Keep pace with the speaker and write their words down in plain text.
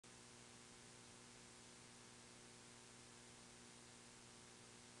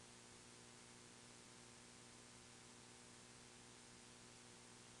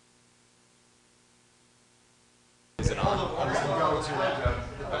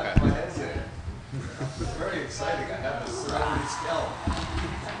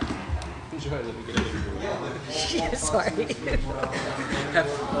Enjoy the beginning. Yeah, sorry.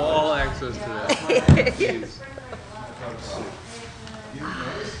 Have all access to that. Please.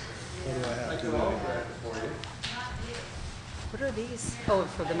 What are these? Oh,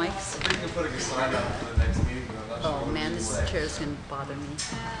 for the mics? You're putting a sign up for the next meeting. But I'm not Oh sure man, this chair's gonna bother me.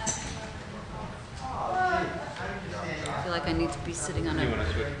 I feel like I need to be sitting on a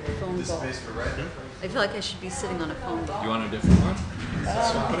phone this book. space for right. I feel like I should be sitting on a phone book. You want a different one?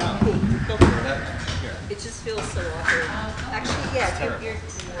 Swap it out. Go for it. Here. It just feels so awkward. Actually, yeah, you're No,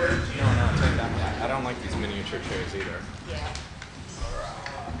 take that one. I don't like these miniature chairs either. yeah.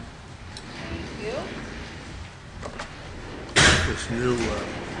 Thank you. This new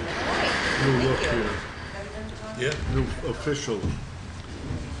look here. Yeah, new official.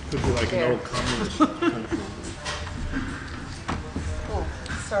 Could be like There. an old communist country. Oh,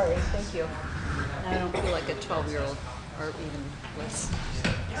 sorry. Thank you. Now I don't feel like a 12-year-old or even less.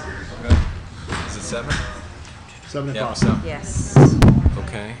 Is it 7? 7 Yeah, o'clock. so. Yes.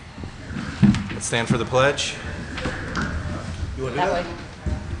 Okay. Let's stand for the pledge. You want to do That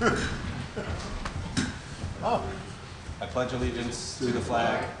that? way. Oh. I pledge allegiance to the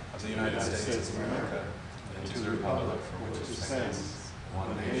flag of the United States of America and to the republic for which it stands,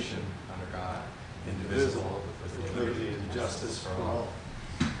 one nation, under God, indivisible, with liberty and justice for all.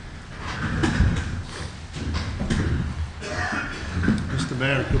 Mr.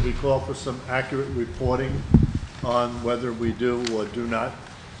 Mayor, could we call for some accurate reporting on whether we do or do not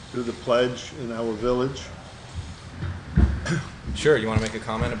do the pledge in our village? Sure, you want to make a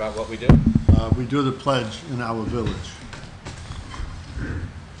comment about what we do? We do the pledge in our village.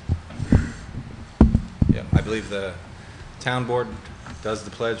 Yeah, I believe the town board does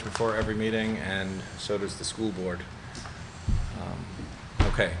the pledge before every meeting, and so does the school board.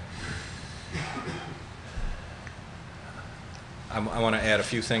 Okay. I want to add a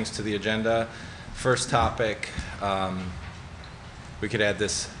few things to the agenda. First topic, we could add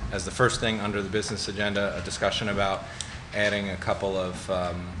this as the first thing under the business agenda, a discussion about adding a couple of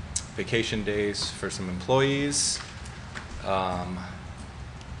vacation days for some employees.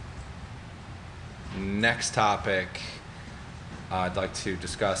 Next topic, I'd like to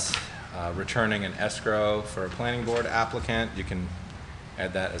discuss returning an escrow for a planning board applicant. You can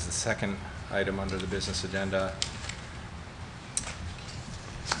add that as the second item under the business agenda.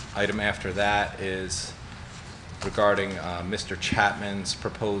 Item after that is regarding Mr. Chapman's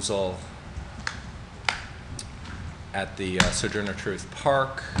proposal at the Sojourner Truth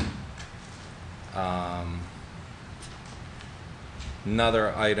Park.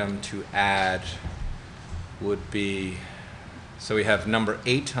 Another item to add would be, so we have number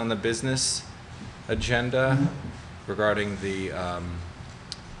 8 on the business agenda regarding the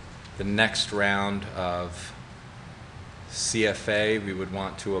next round of CFA. We would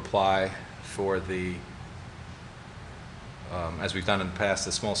want to apply for the, as we've done in the past,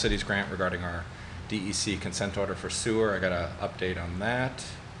 the Small Cities Grant regarding our DEC consent order for sewer. I got an update on that.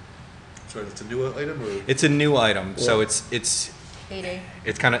 Sorry, that's a new item or? It's a new item, so Or- it's 8A.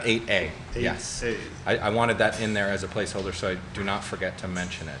 it's kind of 8A. Yes. 8A. I wanted that in there as a placeholder so I do not forget to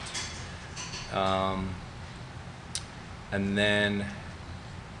mention it. And then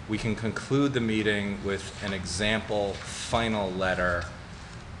we can conclude the meeting with an example final letter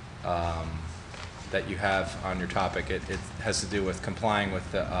that you have on your topic. It has to do with complying with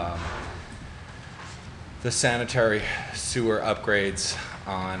the sanitary sewer upgrades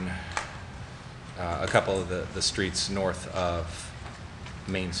on a couple of the streets north of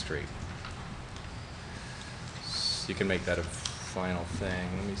Main Street. So you can make that a final thing.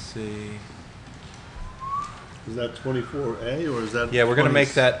 Let me see. Is that 24A or is that? Yeah, we're going to 20?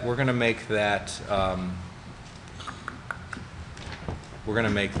 make that. We're going to make that. We're going to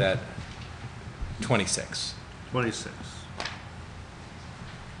make that 26. 26.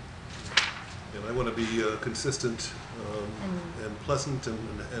 And I want to be consistent and pleasant and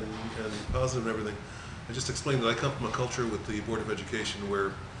positive and everything. I just explained that I come from a culture with the Board of Education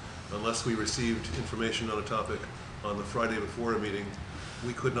where unless we received information on a topic on the Friday before a meeting,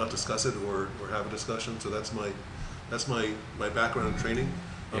 we could not discuss it or have a discussion. So that's my background and training.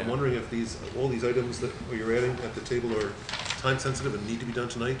 I'm Yeah. wondering if all these items that you're adding at the table are time sensitive and need to be done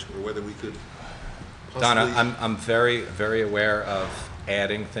tonight, or whether we could possibly. Donna, I'm very, very aware of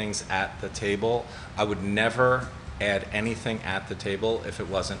adding things at the table. I would never add anything at the table if it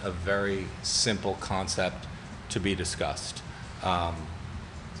wasn't a very simple concept to be discussed,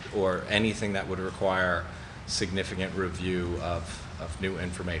 or anything that would require significant review of new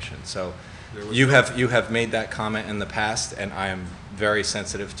information. So you have made that comment in the past, and I am very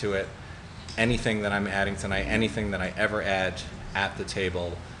sensitive to it. anything that I'm adding tonight, anything that I ever add at the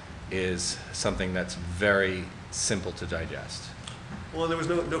table is something that's very simple to digest. Well, there was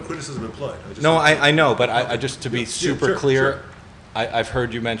no criticism implied. No, I know, but I just, to be Yeah, super sure, clear, sure. I've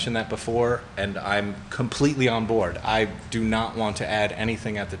heard you mention that before, and I'm completely on board. I do not want to add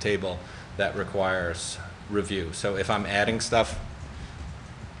anything at the table that requires review. So if I'm adding stuff,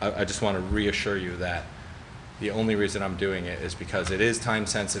 I just want to reassure you that the only reason I'm doing it is because it is time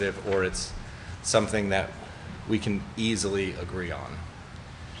sensitive, or it's something that we can easily agree on.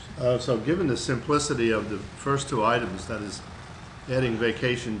 So given the simplicity of the first two items, that is adding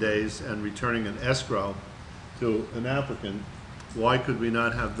vacation days and returning an escrow to an applicant, why could we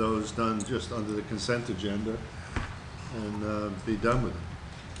not have those done just under the consent agenda and be done with it?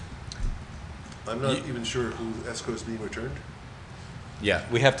 I'm not even sure who escrow is being returned. Yeah,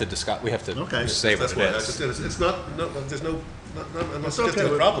 we have to discuss, we have to Okay. say That's what why, it I is. just, it's not, there's no, I'm not It's suggesting okay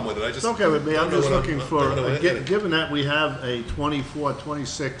a with- problem with it, I just. It's okay with me, I'm don't know just what looking don't for, know what given that we have a 24,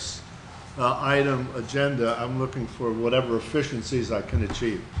 26 item agenda, I'm looking for whatever efficiencies I can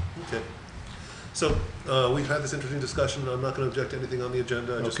achieve. Okay. So, we've had this interesting discussion, I'm not gonna object to anything on the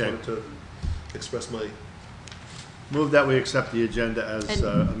agenda, I just Okay. wanted to express my, Move that we accept the agenda as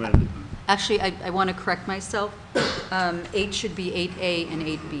And- amended. Actually, I want to correct myself. 8 should be 8A and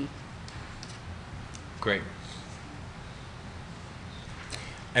 8B. Great.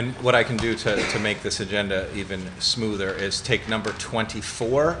 And what I can do to make this agenda even smoother is take number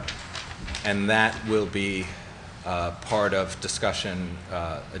 24, and that will be part of discussion,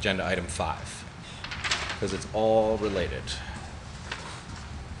 agenda item 5, because it's all related.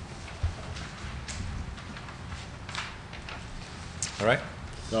 All right?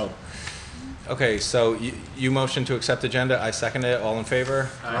 So, Okay, so you motion to accept agenda, I second it, all in favor?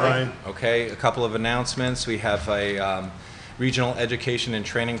 aye. Okay, a couple of announcements. We have a regional education and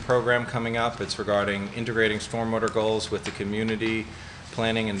training program coming up. It's regarding integrating stormwater goals with the community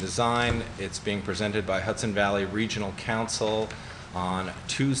planning and design. It's being presented by Hudson Valley Regional Council on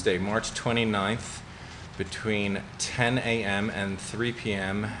Tuesday, March 29th, between 10 a.m. and 3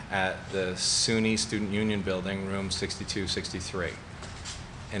 p.m. at the SUNY Student Union Building, room 6263.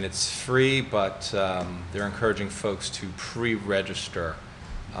 And it's free, but they're encouraging folks to pre-register.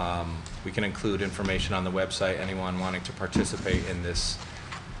 We can include information on the website, anyone wanting to participate in this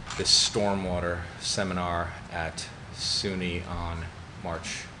stormwater seminar at SUNY on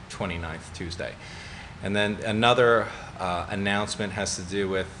March 29th, Tuesday. And then another announcement has to do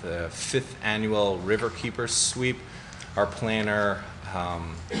with the 5th annual Riverkeepers Sweep. Our planner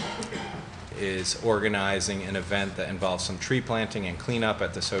is organizing an event that involves some tree planting and cleanup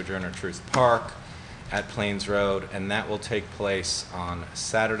at the Sojourner Truth Park at Plains Road, and that will take place on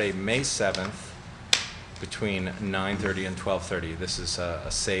Saturday, May 7th, between 9:30 and 12:30. This is a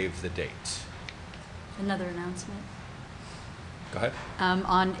save the date. Another announcement. Go ahead.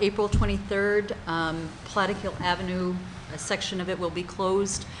 On April 23rd, Plattekill Avenue, a section of it will be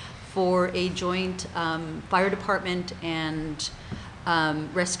closed for a joint fire department and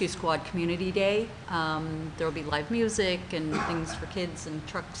Rescue Squad Community Day. There will be live music and things for kids and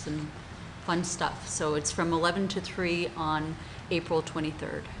trucks and fun stuff. So it's from 11 to 3 on April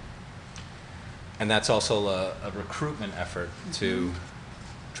 23rd. And that's also a recruitment effort to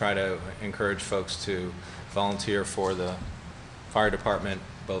try to encourage folks to volunteer for the fire department,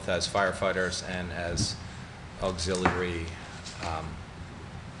 both as firefighters and as auxiliary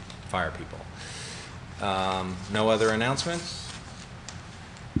fire people. No other announcements?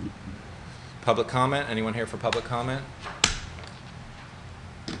 Public comment? Anyone here for public comment?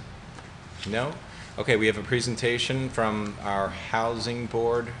 No? Okay, we have a presentation from our Housing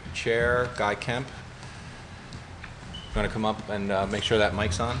Board Chair, Guy Kemp. You want to come up and make sure that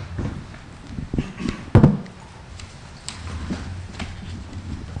mic's on?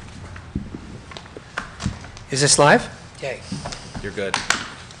 Is this live? Okay. You're good.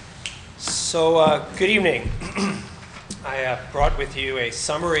 So, good evening. I brought with you a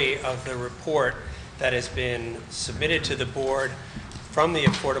summary of the report that has been submitted to the board from the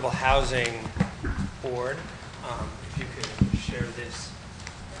Affordable Housing Board. If you could share this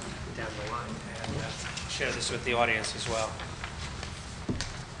down the line and share this with the audience as well.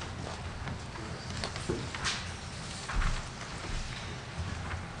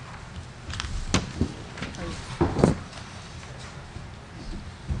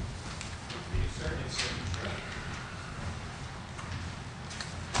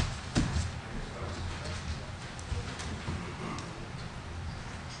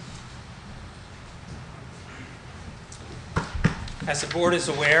 As the board is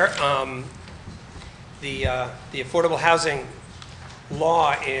aware, the Affordable Housing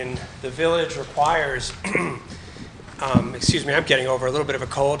law in the village requires, excuse me, I'm getting over a little bit of a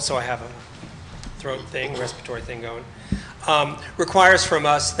cold, so I have a throat thing, respiratory thing going, requires from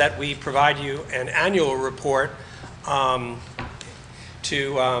us that we provide you an annual report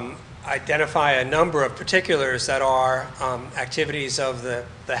to identify a number of particulars that are activities of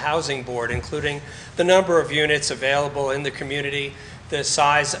the housing board, including the number of units available in the community, the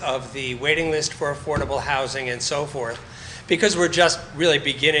size of the waiting list for affordable housing, and so forth. Because we're just really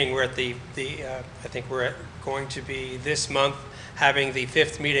beginning, we're at I think we're going to be this month having the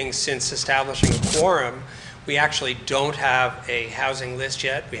 5th meeting since establishing a quorum. We actually don't have a housing list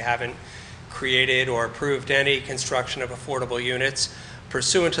yet. We haven't created or approved any construction of affordable units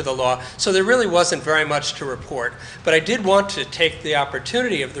pursuant to the law. So there really wasn't very much to report. But I did want to take the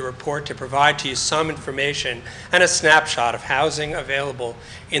opportunity of the report to provide to you some information and a snapshot of housing available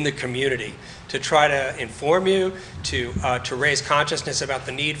in the community, to try to inform you, to raise consciousness about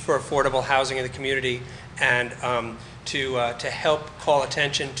the need for affordable housing in the community, and to help call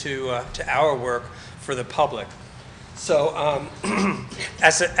attention to our work for the public. So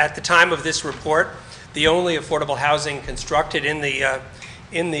at the time of this report, the only affordable housing constructed in the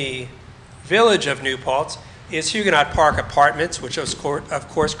village of New Paltz is Huguenot Park Apartments, which was of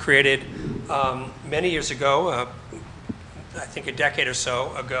course created many years ago, I think a decade or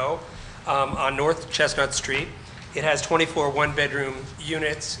so ago, on North Chestnut Street. It has 24 one-bedroom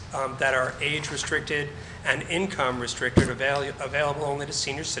units that are age-restricted and income-restricted, available only to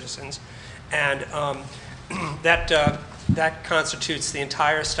senior citizens. And that constitutes the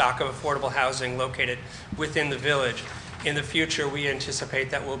entire stock of affordable housing located within the village. In the future, we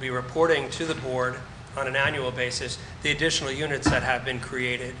anticipate that we'll be reporting to the board on an annual basis the additional units that have been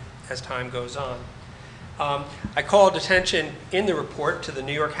created as time goes on. I called attention in the report to the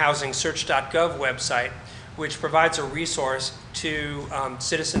NewYorkHousingSearch.gov website, which provides a resource to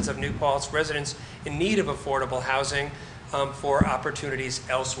citizens of New Paltz, residents in need of affordable housing, for opportunities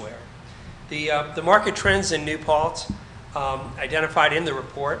elsewhere. The market trends in New Paltz identified in the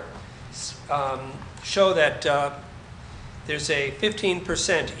report show that there's a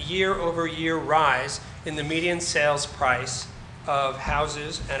 15% year-over-year rise in the median sales price of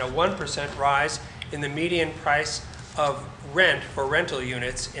houses and a 1% rise in the median price of rent for rental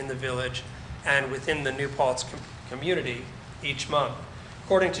units in the village and within the New Paltz community each month.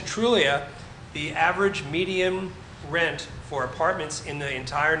 According to Trulia, the average median rent for apartments in the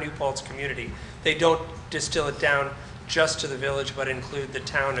entire New Paltz community, they don't distill it down just to the village but include the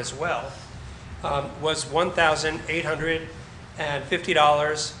town as well, was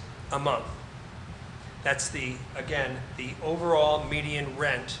 $1,850 a month. That's again, the overall median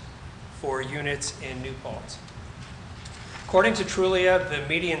rent for units in New Paltz. According to Trulia, the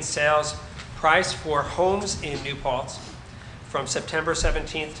median sales price for homes in New Paltz from September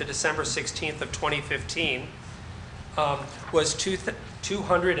 17th to December 16th of 2015 was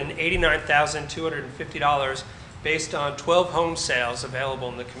 $289,250 based on 12 home sales available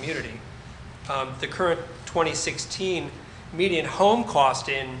in the community. The current 2016 median home cost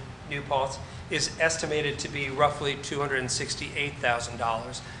in New Paltz is estimated to be roughly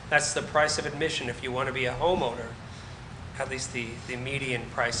 $268,000. That's the price of admission if you want to be a homeowner, at least the median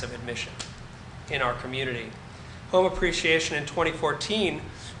price of admission in our community. Home appreciation in 2014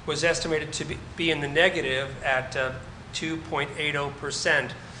 was estimated to be in the negative at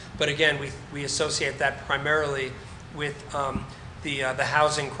 2.80%. But again, we associate that primarily with the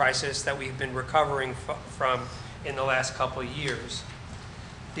housing crisis that we've been recovering from in the last couple of years.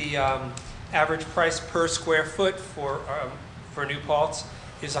 The average price per square foot for New Paltz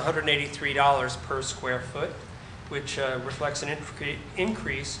is $183 per square foot, which reflects an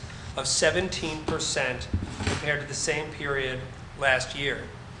increase of 17% compared to the same period last year.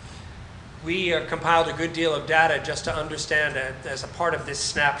 We compiled a good deal of data just to understand, as a part of this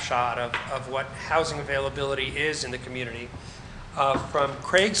snapshot of what housing availability is in the community. From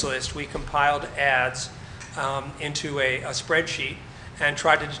Craigslist, we compiled ads into a spreadsheet and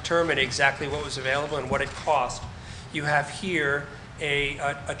tried to determine exactly what was available and what it cost. You have here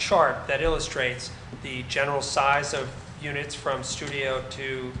a chart that illustrates the general size of units from studio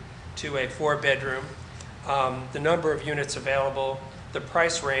to a 4-bedroom, the number of units available, the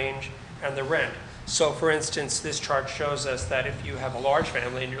price range, and the rent. So for instance, this chart shows us that if you have a large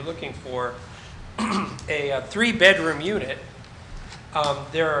family and you're looking for a 3-bedroom unit,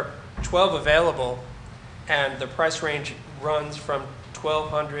 there are 12 available, and the price range runs from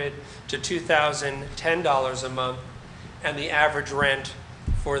 $1,200 to $2,010 a month, and the average rent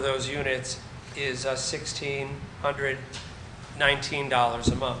for those units is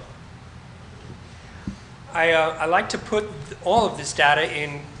 $1,619 a month. I like to put all of this data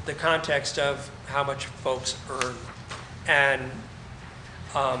in the context of how much folks earn. And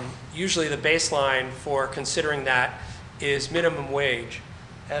usually the baseline for considering that is minimum wage.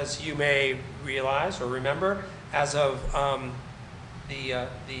 As you may realize or remember, as of the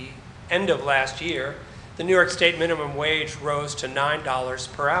end of last year, the New York State minimum wage rose to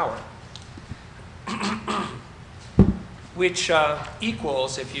 $9 per hour, which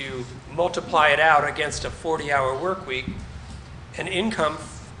equals, if you multiply it out against a 40-hour work week, an income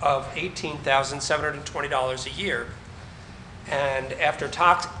of $18,720 a year. And after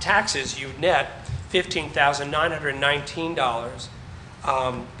taxes, you net $15,919,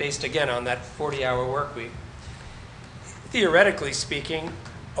 based again on that 40-hour work week. Theoretically speaking,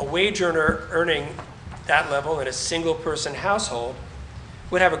 a wage earner earning that level in a single-person household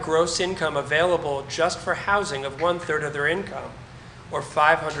would have a gross income available just for housing of 1/3 of their income, or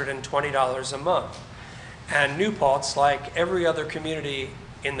 $520 a month. And New Paltz, like every other community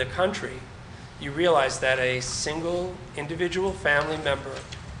in the country, you realize that a single individual family member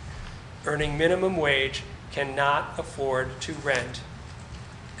earning minimum wage cannot afford to rent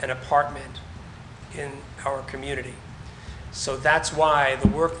an apartment in our community. So that's why the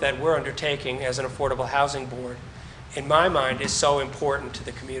work that we're undertaking as an affordable housing board, in my mind, is so important to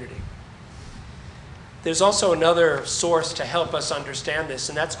the community. There's also another source to help us understand this,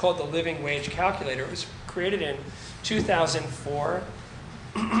 and that's called the Living Wage Calculator. It was created in 2004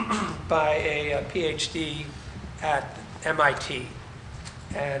 by a PhD at MIT.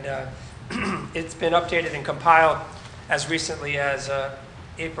 And it's been updated and compiled as recently as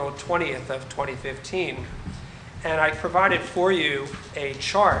April 20th of 2015. And I provided for you a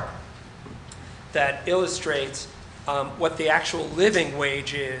chart that illustrates what the actual living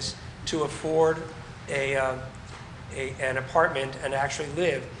wage is to afford an apartment and actually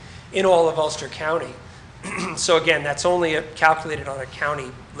live in all of Ulster County. So again, that's only calculated on a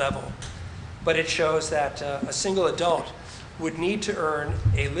county level. But it shows that a single adult would need to earn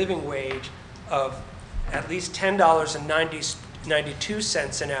a living wage of at least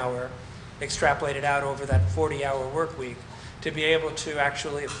 $10.92 an hour, extrapolated out over that 40-hour work week, to be able to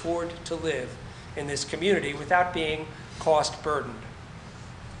actually afford to live in this community without being cost burdened.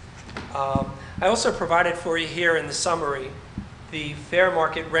 I also provided for you here in the summary the fair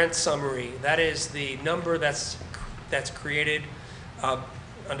market rent summary. That is the number that's created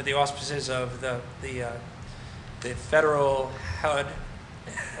under the auspices of the federal HUD,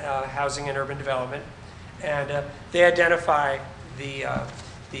 Housing and Urban Development, and they identify the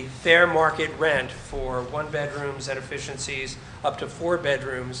fair market rent for 1-bedrooms and efficiencies up to 4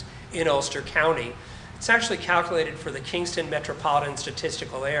 bedrooms in Ulster County. It's actually calculated for the Kingston Metropolitan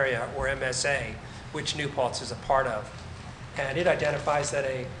Statistical Area, or MSA, which New Paltz is a part of. And it identifies that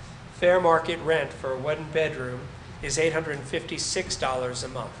a fair market rent for a 1-bedroom is $856 a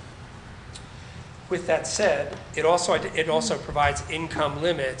month. With that said, it also provides income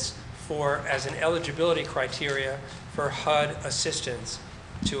limits as an eligibility criteria for HUD assistance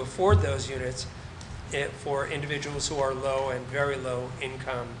to afford those units for individuals who are low and very low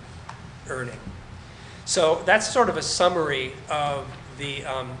income earning. So that's sort of a summary of the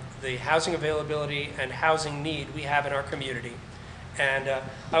housing availability and housing need we have in our community. And I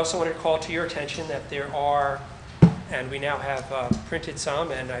also wanted to call to your attention that there are, and we now have printed some,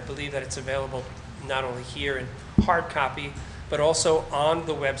 and I believe that it's available not only here in hard copy, but also on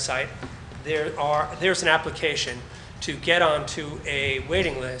the website. There's an application to get onto a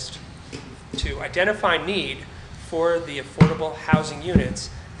waiting list to identify need for the affordable housing units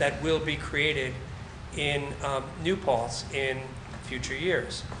that will be created in New Paltz in future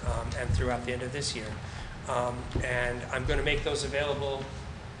years and throughout the end of this year. And I'm going to make those available.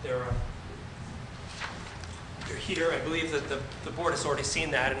 They're here. I believe that the board has already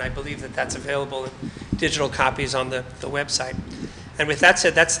seen that, and I believe that that's available in digital copies on the website. And with that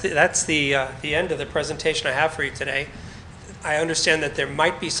said, that's the end of the presentation I have for you today. I understand that there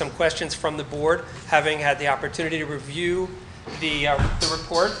might be some questions from the board, having had the opportunity to review the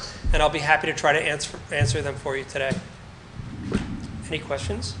report, and I'll be happy to try to answer them for you today. Any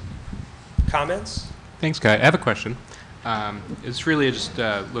questions? Comments? Thanks, Guy. I have a question. It's really just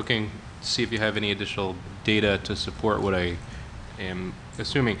looking to see if you have any additional data to support what I am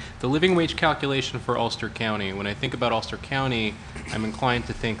assuming. The living wage calculation for Ulster County, when I think about Ulster County, I'm inclined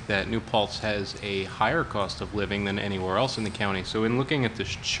to think that New Paltz has a higher cost of living than anywhere else in the county. So in looking at this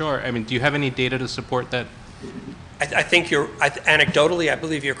chart, I mean, do you have any data to support that? I think anecdotally, I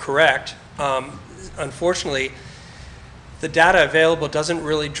believe you're correct. Unfortunately, the data available doesn't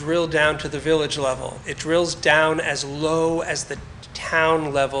really drill down to the village level. It drills down as low as the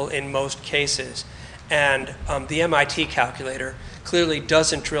town level in most cases. And the MIT calculator clearly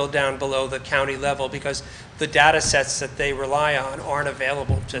doesn't drill down below the county level because the data sets that they rely on aren't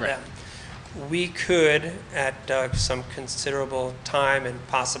available to Right. them. We could, at some considerable time and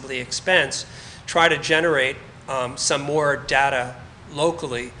possibly expense, try to generate some more data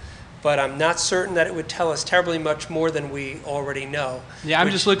locally, but I'm not certain that it would tell us terribly much more than we already know. Yeah, I'm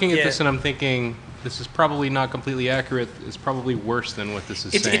Which- just looking at yeah. this and I'm thinking, this is probably not completely accurate. It's probably worse than what this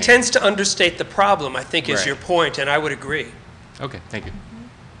is saying. It tends to understate the problem, I think, is Right. your point, and I would agree. Okay, thank you.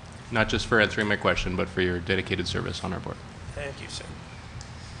 Not just for answering my question, but for your dedicated service on our board. Thank you, sir.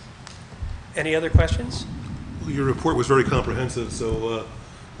 Any other questions? Your report was very comprehensive, so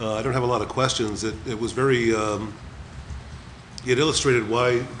I don't have a lot of questions. It was very, it illustrated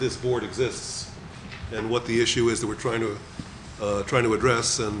why this board exists and what the issue is that we're trying to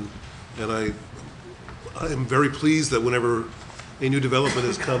address. And I am very pleased that whenever a new development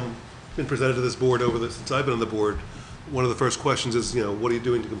has been presented to this board since I've been on the board, one of the first questions is, what are you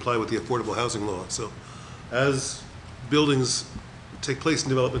doing to comply with the affordable housing law? So as buildings take place and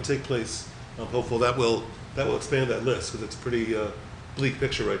development take place, I'm hopeful that will expand that list, because it's a pretty bleak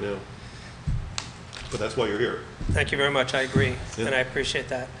picture right now. But that's why you're here. Thank you very much. I agree, Yeah. and I appreciate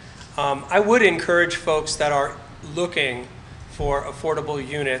that. I would encourage folks that are looking for affordable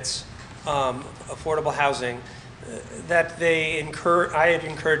units, affordable housing, that I'd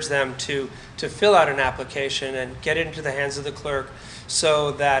encourage them to fill out an application and get it into the hands of the clerk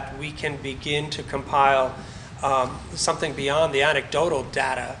so that we can begin to compile something beyond the anecdotal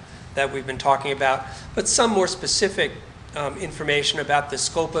data that we've been talking about, but some more specific information about the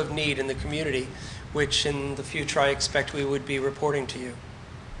scope of need in the community, which in the future I expect we would be reporting to you.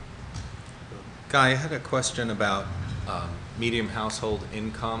 Guy, I had a question about medium household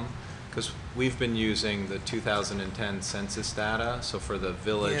income, because we've been using the 2010 census data. So for the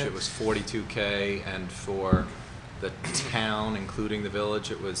village, Yeah. it was 42K, and for the town, including the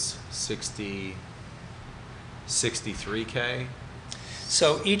village, it was 63K.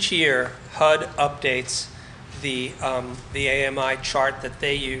 So each year, HUD updates the AMI chart that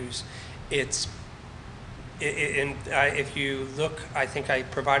they use. If you look, I think I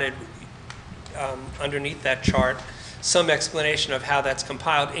provided underneath that chart some explanation of how that's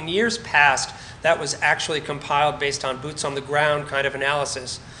compiled. In years past, that was actually compiled based on boots on the ground kind of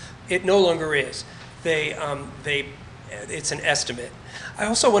analysis. It no longer is. It's an estimate. I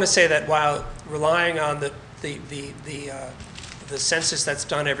also want to say that while relying on the census that's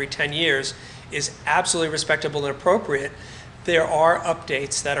done every 10 years is absolutely respectable and appropriate, there are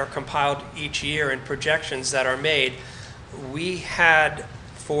updates that are compiled each year and projections that are made. We had,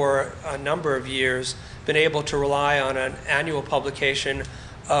 for a number of years, been able to rely on an annual publication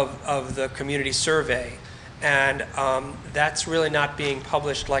of the community survey. And that's really not being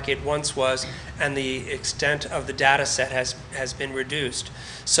published like it once was, and the extent of the data set has been reduced.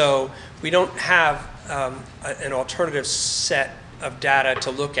 So we don't have an alternative set of data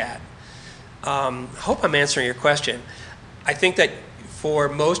to look at. I hope I'm answering your question. I think that for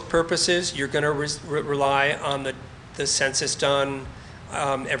most purposes, you're going to rely on the census done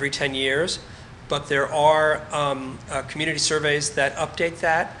every 10 years, but there are community surveys that update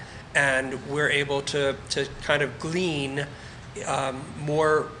that, and we're able to kind of glean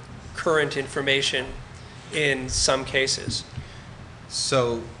more current information in some cases.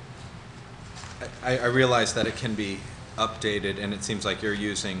 So I realize that it can be updated, and it seems like you're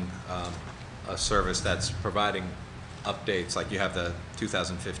using a service that's providing updates, like you have the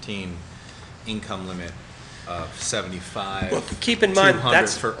 2015 income limit of 75, Well, keep in mind, 200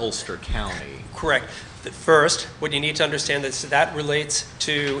 that's for Ulster County. correct. First, what you need to understand is that relates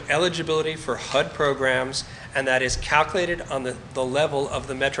to eligibility for HUD programs, and that is calculated on the level of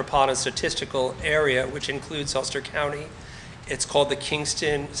the metropolitan statistical area, which includes Ulster County. It's called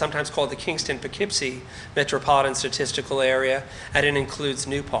sometimes called the Kingston-Poughkeepsie Metropolitan Statistical Area, and it includes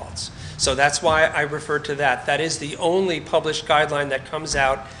New Paltz. So that's why I referred to that. That is the only published guideline that comes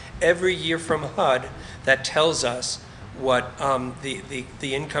out every year from HUD that tells us what the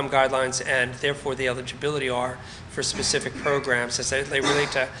income guidelines and therefore the eligibility are for specific programs as they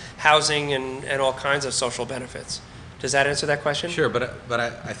relate to housing and all kinds of social benefits. Does that answer that question? Sure, but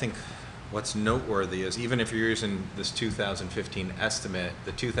I think what's noteworthy is, even if you're using this 2015 estimate,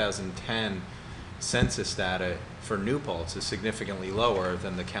 the 2010 census data for New Paltz is significantly lower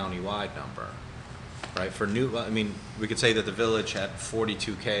than the county-wide number, right? I mean, we could say that the village at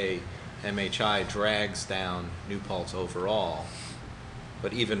 42K MHI drags down New Paltz overall,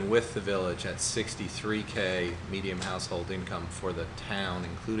 but even with the village at 63K medium household income for the town,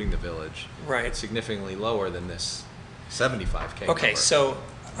 including the village, Right. it's significantly lower than this 75K Okay, number. so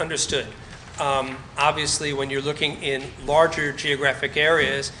understood. Obviously, when you're looking in larger geographic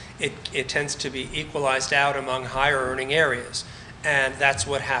areas, it tends to be equalized out among higher earning areas. And that's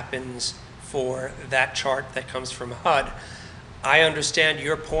what happens for that chart that comes from HUD. I understand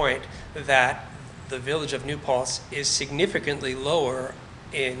your point that the village of New Paltz is significantly lower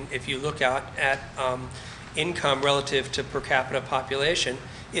if you look out at income relative to per capita population.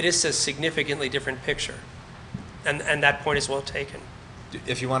 It is a significantly different picture. And that point is well taken.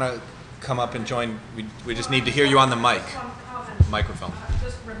 If you want to come up and join, we just need to hear you on the mic. Microphone.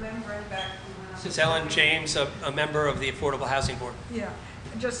 Just remembering back to when I was... This is Ellen James, a member of the Affordable Housing Board. Yeah,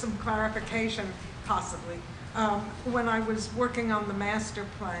 just some clarification, possibly. When I was working on the master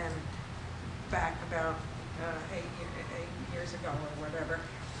plan back about 8 years ago or whatever,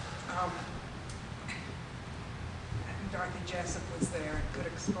 Dorothy Jessup was there and could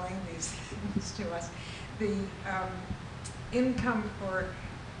explain these things to us. The income for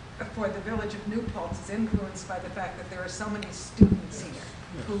the village of New Paltz is influenced by the fact that there are so many students here,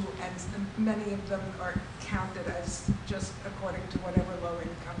 who, and many of them are counted as just according to whatever low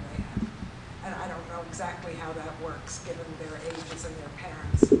income they have. And I don't know exactly how that works, given their ages and their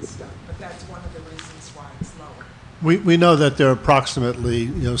parents and stuff, but that's one of the reasons why it's lower. We know that there are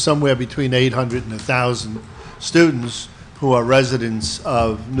approximately, somewhere between 800 and 1,000 students who are residents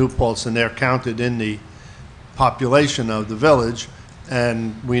of New Paltz, and they're counted in the population of the village,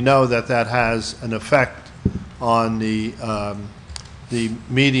 and we know that that has an effect on the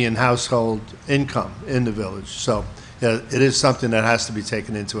median household income in the village. So yeah, it is something that has to be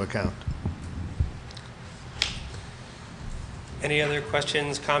taken into account. Any other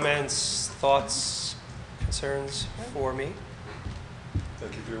questions, comments, thoughts, concerns for me?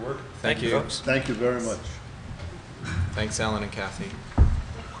 Thank you for your work. Thank you. Folks. Thank you very much. Thanks, Ellen and Kathy.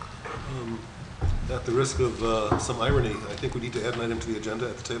 At the risk of some irony, I think we need to add an item to the agenda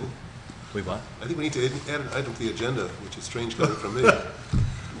at the table. We what? I think we need to add an item to the agenda, which is strange coming from me.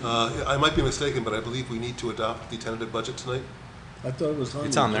 I might be mistaken, but I believe we need to adopt the tentative budget tonight. I thought it was on.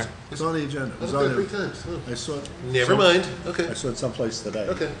 It's on there. It's on the agenda. It was Okay, on 3 there. times. Oh. I saw it. Never mind. Okay. I saw it someplace today.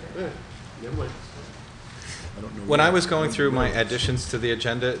 Okay. All right. Never mind. I don't know When where. I was going through my additions to the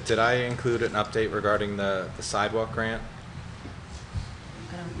agenda, did I include an update regarding the sidewalk grant?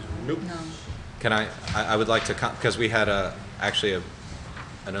 Nope. No. Can I would like to, because we had actually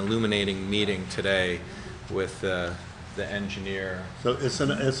an illuminating meeting today with the engineer. So it's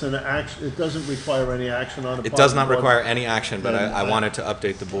an action, it doesn't require any action on the part It does of the not board? require any action, but Then I wanted to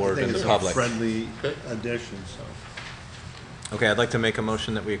update the I board think and the it's a public. friendly addition, so. Okay, I'd like to make a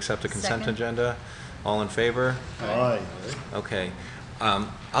motion that we accept the consent Second. agenda. All in favor? Aye. Okay.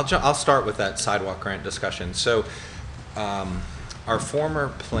 I'll start with that sidewalk grant discussion. So, our former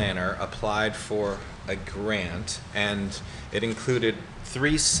planner applied for a grant, and it included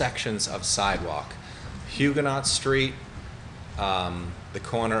 3 sections of sidewalk. Huguenot Street, the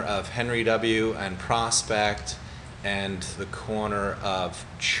corner of Henry W. and Prospect, and the corner of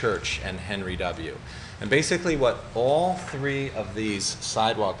Church and Henry W. And basically what all 3 of these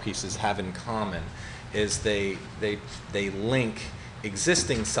sidewalk pieces have in common is they link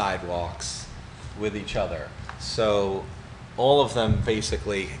existing sidewalks with each other. So all of them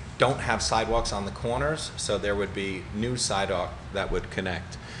basically don't have sidewalks on the corners, so there would be new sidewalk that would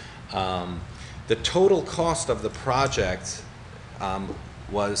connect. The total cost of the project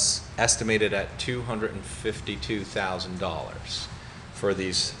was estimated at $252,000 for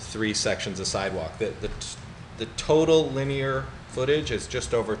these 3 sections of sidewalk. The total linear footage is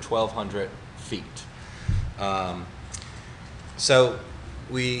just over 1,200 feet. So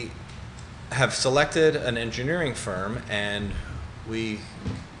we have selected an engineering firm, and we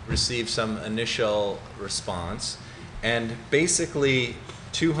received some initial response, and basically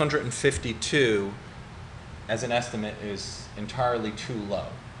 252 as an estimate is entirely too low.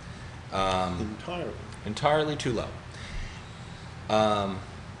 Entirely too low.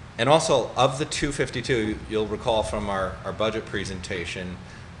 And also, of the 252, you'll recall from our budget presentation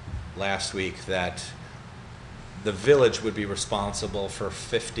last week that the village would be responsible for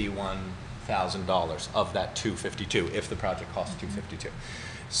 $51,000 of that 252 if the project costs 252.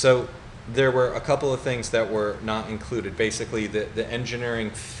 So there were a couple of things that were not included. Basically, the engineering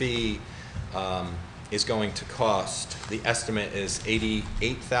fee is going to cost, the estimate is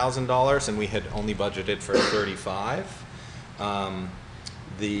 $88,000, and we had only budgeted for $35,000.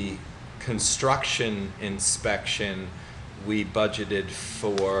 The construction inspection, we budgeted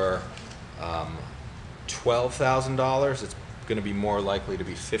for $12,000. It's going to be more likely to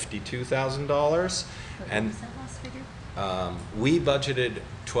be $52,000. And What was that last figure? we budgeted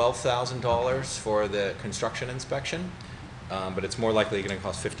 $12,000 for the construction inspection. but it's more likely going to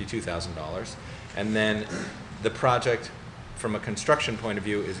cost $52,000. And then the project, from a construction point of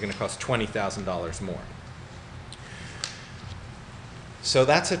view, is going to cost $20,000 more. So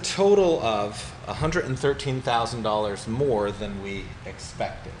that's a total of $113,000 more than we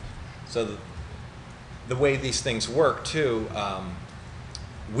expected. So the way these things work, too,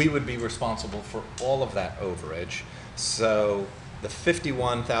 we would be responsible for all of that overage. So the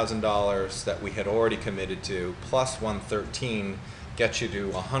 $51,000 that we had already committed to plus $113,000 gets you to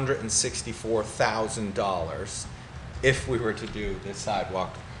 $164,000 if we were to do this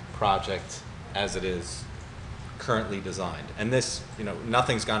sidewalk project as it is currently designed. And this,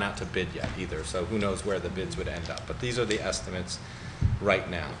 nothing's gone out to bid yet either, so who knows where the bids would end up. But these are the estimates right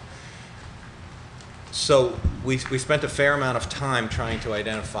now. So we spent a fair amount of time trying to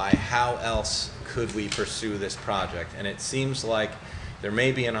identify how else could we pursue this project, and it seems like there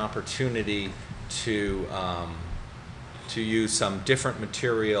may be an opportunity to use some different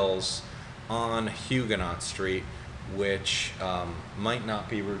materials on Huguenot Street, which might not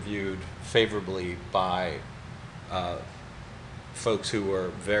be reviewed favorably by folks who are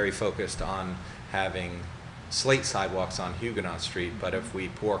very focused on having slate sidewalks on Huguenot Street. But if we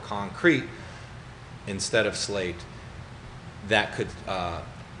pour concrete instead of slate, that could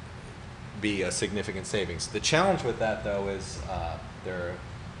be a significant savings. The challenge with that, though, is there are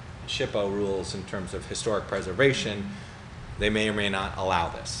SHPO rules in terms of historic preservation. They may or may not allow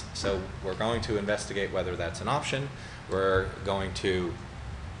this. So we're going to investigate whether that's an option. We're going to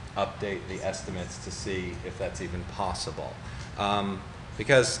update the estimates to see if that's even possible.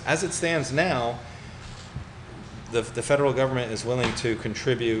 Because as it stands now, the federal government is willing to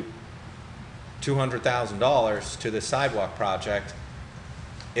contribute $200,000 to the sidewalk project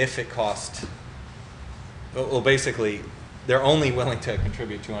if it costs, well, basically, they're only willing to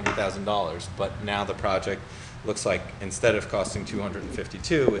contribute $200,000, but now the project looks like instead of costing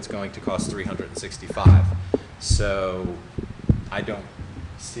 $252,000, it's going to cost $365,000. So I don't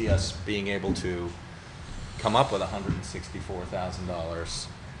see us being able to come up with $164,000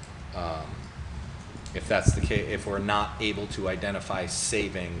 if that's the case, if we're not able to identify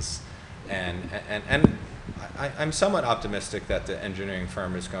savings. And I'm somewhat optimistic that the engineering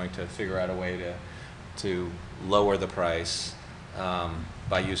firm is going to figure out a way to lower the price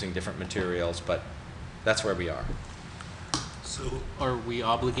by using different materials, but that's where we are. So, Are we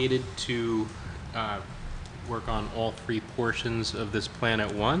obligated to work on all three portions of this plan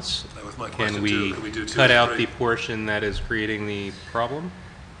at once? that was my question Can we too. Can we do two cut or out three? the portion that is creating the problem?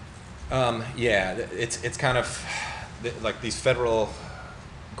 Yeah, it's kind of like these federal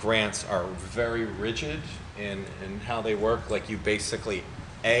grants are very rigid in how they work. Like you basically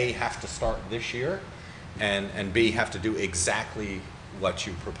A, have to start this year, and B, have to do exactly what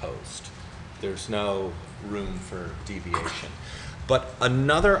you proposed. There's no room for deviation. But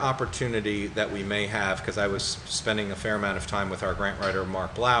another opportunity that we may have, because I was spending a fair amount of time with our grant writer,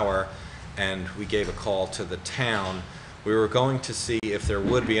 Mark Blauer, and we gave a call to the town, we were going to see if there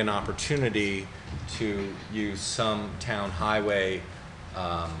would be an opportunity to use some town highway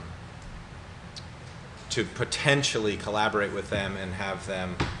to potentially collaborate with them and have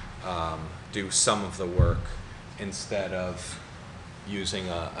them do some of the work instead of using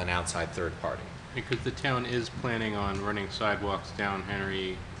an outside third party. Because the town is planning on running sidewalks down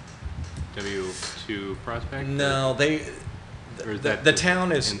Henry W. Prospect? No, Or is that the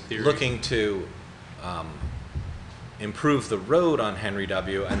town is in theory? looking to improve the road on Henry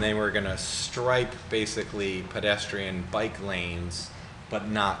W, and they were going to stripe basically pedestrian bike lanes, but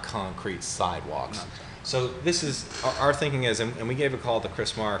not concrete sidewalks. So this is, our thinking is, and we gave a call to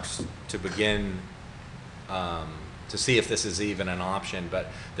Chris Marks to begin to see if this is even an option, but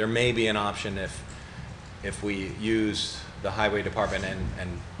there may be an option if we use the highway department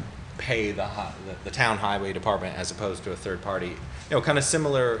and pay the town highway department as opposed to a third party. Kind of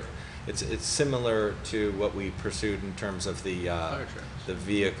similar. It's similar to what we pursued in terms of the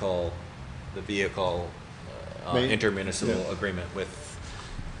vehicle intermunicipal agreement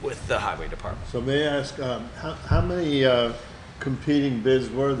with the highway department. So may I ask, how many competing bids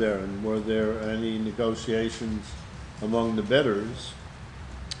were there, and were there any negotiations among the bidders?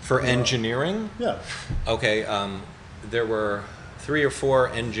 For engineering? Yeah. Okay, there were 3 or 4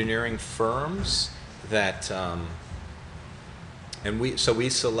 engineering firms that, and we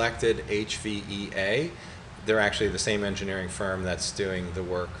selected HVEA. They're actually the same engineering firm that's doing the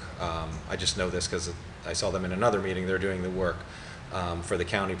work. I just know this because I saw them in another meeting. They're doing the work for the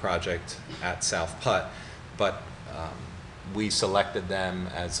county project at South Putt, but we selected them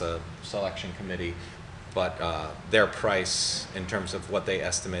as a selection committee. But their price, in terms of what they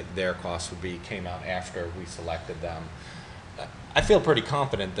estimate their cost would be, came out after we selected them. I feel pretty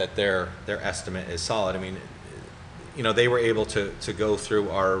confident that their estimate is solid. I mean, you know, they were able to go through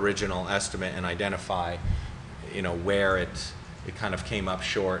our original estimate and identify, you know, where it kind of came up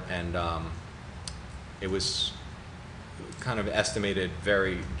short, and it was kind of estimated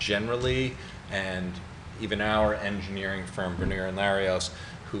very generally, and even our engineering firm, Bernier and Larios,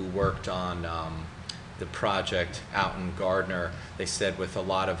 who worked on the project out in Gardner, they said with a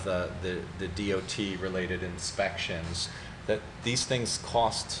lot of the DOT related inspections that these things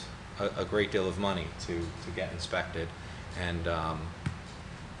cost a great deal of money to get inspected, and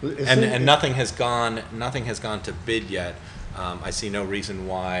nothing has gone to bid yet. I see no reason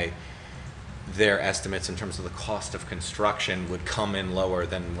why their estimates in terms of the cost of construction would come in lower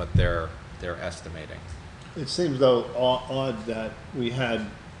than what they're estimating. It seems though odd that we had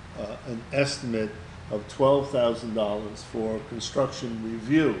an estimate of $12,000 for construction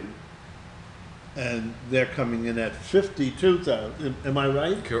review, and they're coming in at $52,000. Am I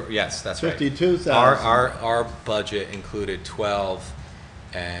right? Yes, that's right. $52,000. Our budget included 12,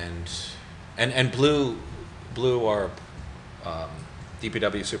 and Blue, our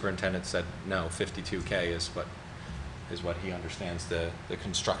DPW superintendent said no, 52K is what he understands the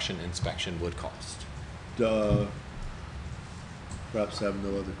construction inspection would cost. Perhaps I have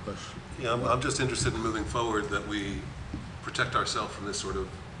no other question. Yeah, I'm just interested in moving forward that we protect ourselves from this sort of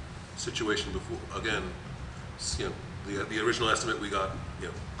situation before, again, you know, the original estimate we got, you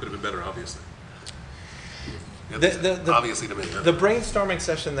know, could have been better, obviously. Obviously to me. Yeah. The brainstorming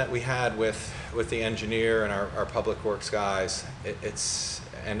session that we had with the engineer and our public works guys,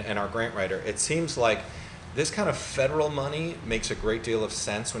 and our grant writer, it seems like this kind of federal money makes a great deal of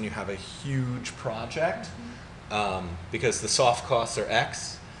sense when you have a huge project, because the soft costs are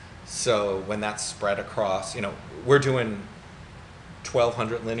X. So when that's spread across, you know, we're doing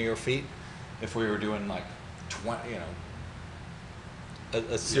 1,200 linear feet. If we were doing like 20, you know,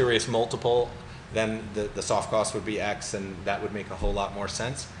 a serious multiple, then the soft cost would be X, and that would make a whole lot more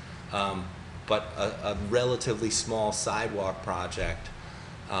sense. But a relatively small sidewalk project,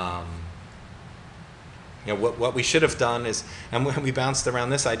 you know, what we should have done is, and when we bounced around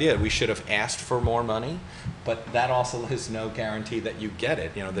this idea, we should have asked for more money, but that also is no guarantee that you get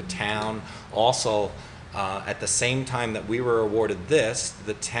it. You know, the town also, at the same time that we were awarded this,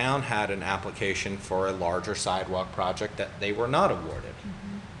 the town had an application for a larger sidewalk project that they were not awarded.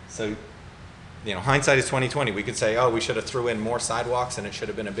 So, you know, hindsight is 20/20. We could say, oh, we should have threw in more sidewalks and it should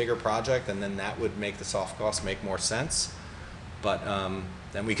have been a bigger project, and then that would make the soft costs make more sense. But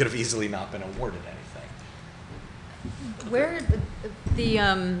then we could have easily not been awarded anything. Where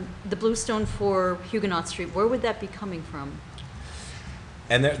the bluestone for Huguenot Street, where would that be coming from?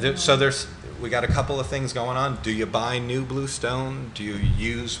 And so we got a couple of things going on. Do you buy new bluestone? Do you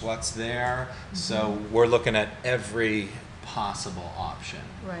use what's there? So we're looking at every possible option,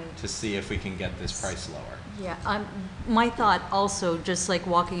 Right. to see if we can get this price lower. Yeah, my thought also, just like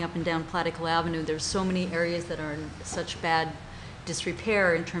walking up and down Plattical Avenue, there's so many areas that are in such bad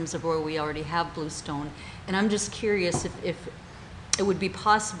disrepair in terms of where we already have bluestone. And I'm just curious if it would be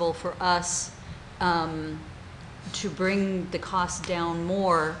possible for us to bring the cost down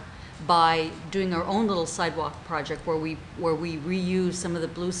more by doing our own little sidewalk project where we reuse some of the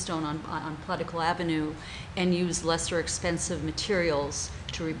bluestone on Plattical Avenue and use lesser expensive materials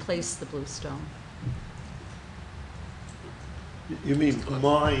to replace the bluestone. You mean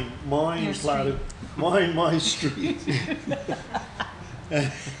mine, Your platted, street. my street.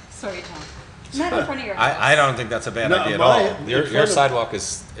 Sorry, Tom. Not in front of your house. I don't think that's a bad No, idea at my- all. in Your front of- sidewalk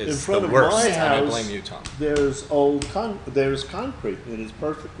is in the front of worst, my and I house, blame you, Tom. There's there's concrete, and it's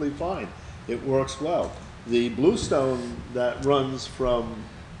perfectly fine. It works well. The bluestone that runs from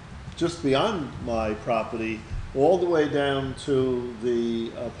just beyond my property all the way down to the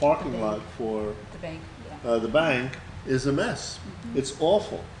parking lot for The bank, yeah. the bank is a mess. It's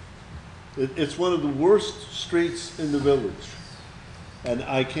awful. It's one of the worst streets in the village. And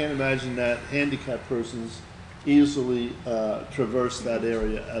I can't imagine that handicapped persons easily traverse that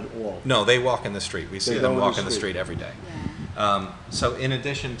area at all. No, they walk in the street. We see They them go in walk the in the street. street every day. Yeah. So in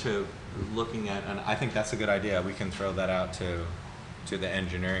addition to looking at, and I think that's a good idea, we can throw that out to the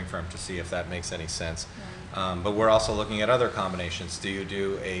engineering firm to see if that makes any sense. But we're also looking at other combinations. Do you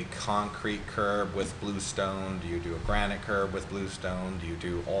do a concrete curb with bluestone? Do you do a granite curb with bluestone? Do you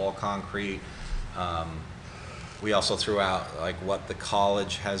do all concrete? We also threw out like what the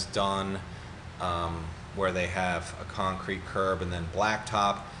college has done, where they have a concrete curb and then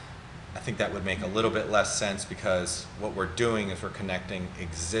blacktop. I think that would make a little bit less sense because what we're doing is we're connecting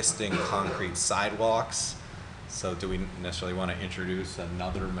existing concrete sidewalks. So do we necessarily want to introduce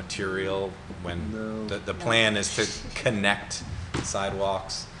another material when No. the plan is to connect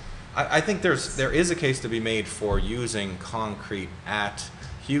sidewalks. I think there is a case to be made for using concrete at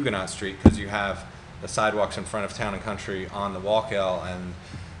Huguenot Street, because you have the sidewalks in front of Town and Country on the Walk-Hill and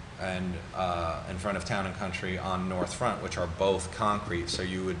in front of Town and Country on North Front, which are both concrete, so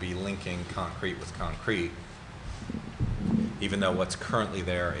you would be linking concrete with concrete, even though what's currently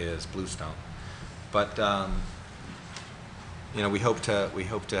there is bluestone. But you know, we hope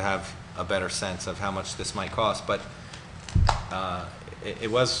to have a better sense of how much this might cost. But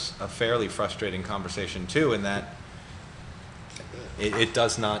it was a fairly frustrating conversation too, in that it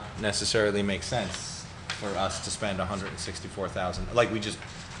does not necessarily make sense for us to spend $164,000. Like, we just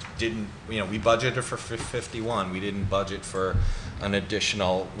didn't, you know, we budgeted for 51. We didn't budget for an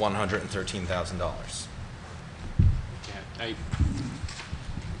additional $113,000. Yeah, I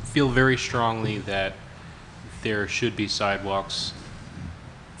feel very strongly that there should be sidewalks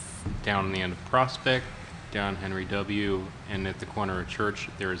down on the end of Prospect, down Henry W., and at the corner of Church.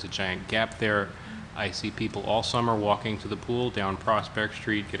 There is a giant gap there. I see people all summer walking to the pool down Prospect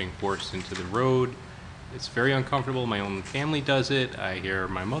Street, getting forced into the road. It's very uncomfortable. My own family does it. I hear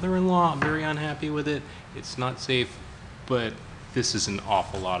my mother-in-law very unhappy with it. It's not safe, but this is an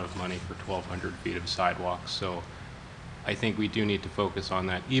awful lot of money for 1,200 feet of sidewalks. So I think we do need to focus on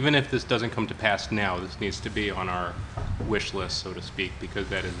that. Even if this doesn't come to pass now, this needs to be on our wish list, so to speak, because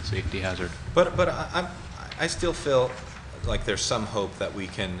that is a safety hazard. But I still feel like there's some hope that we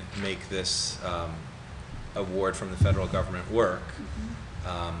can make this award from the federal government work.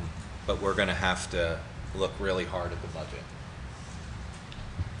 But we're going to have to look really hard at the budget.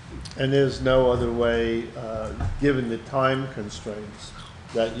 And there's no other way, given the time constraints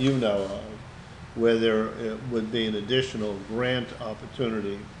that you know of, where there would be an additional grant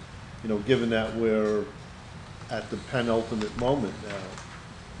opportunity, you know, given that we're at the penultimate moment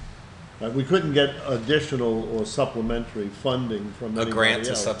now. We couldn't get additional or supplementary funding from A anybody grant to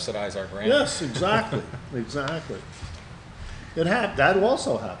else. subsidize our grant? Yes, exactly, exactly. That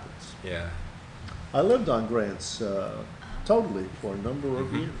also happens. Yeah. I lived on grants totally for a number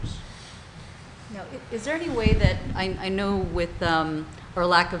of years. Now, is there any way that, I know with our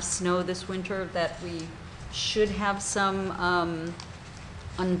lack of snow this winter, that we should have some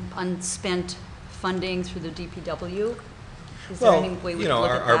unspent funding through the DPW? Is there any way we you could know,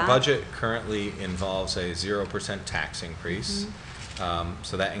 look at our that? budget currently involves a 0% tax increase. Mm-hmm.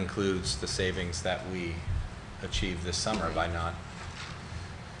 So that includes the savings that we achieved this summer by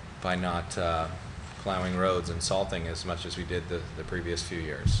not plowing roads and salting as much as we did the previous few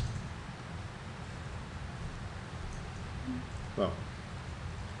years. Well,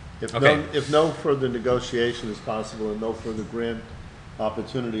 Okay. if no further negotiation is possible and no further grant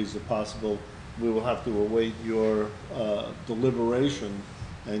opportunities are possible, we will have to await your deliberation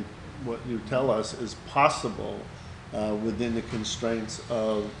and what you tell us is possible within the constraints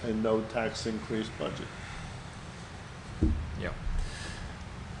of a no tax increase budget. Yep.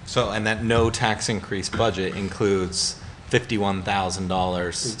 So, and that no tax increase budget includes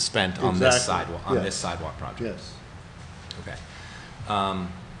 $51,000 spent on this Exactly. sidewalk, Yes. this sidewalk project. Yes. Okay.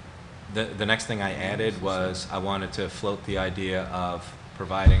 The next thing I added was I wanted to float the idea of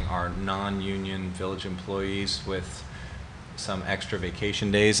providing our non-union village employees with some extra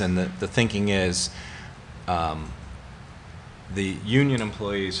vacation days. And the thinking is the union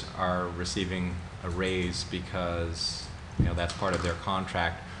employees are receiving a raise because, you know, that's part of their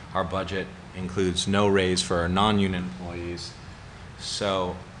contract. Our budget includes no raise for our non-union employees.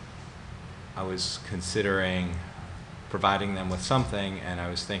 So I was considering providing them with something, and I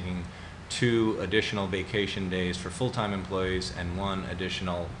was thinking 2 additional vacation days for full-time employees and 1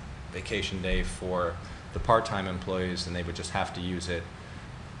 additional vacation day for the part-time employees, and they would just have to use it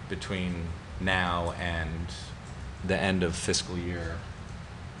between now and the end of fiscal year,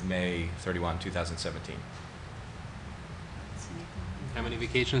 May 31, 2017. How many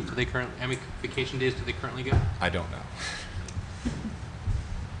vacation days do they currently get? I don't know.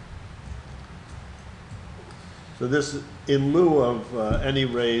 So this, in lieu of any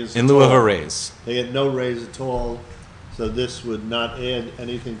raise. In lieu of a raise. They get no raise at all, so this would not add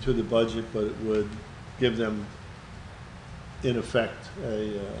anything to the budget, but it would give them, in effect,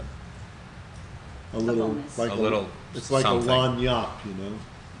 a little, bonus. like A little it's like something. a lagniappe, you know?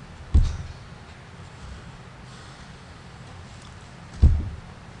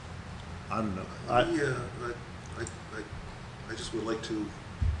 I don't know. Yeah, I just would like to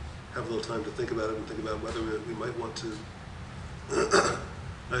have a little time to think about it and think about whether we might want to.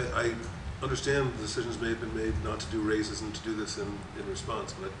 I understand the decisions may have been made not to do raises and to do this in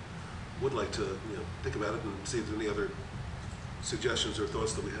response, but I would like to, you know, think about it and see if there's any other suggestions or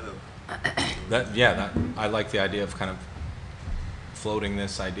thoughts that we have. I like the idea of kind of floating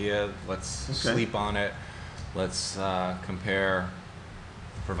this idea. Let's Okay. sleep on it. Let's compare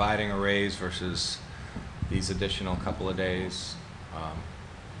providing a raise versus these additional couple of days.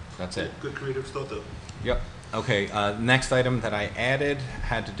 That's it. Good creative thought, though. Yep. Okay, next item that I added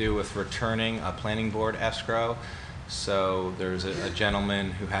had to do with returning a planning board escrow. So there's a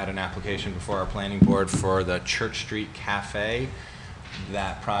gentleman who had an application before our planning board for the Church Street Cafe.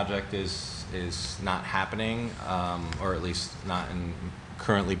 That project is not happening, or at least not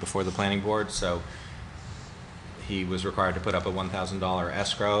currently before the planning board. So he was required to put up a $1,000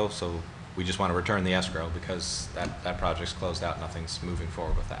 escrow. So we just want to return the escrow because that project's closed out. Nothing's moving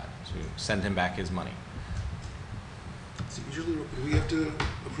forward with that. So we send him back his money. So usually, do we have to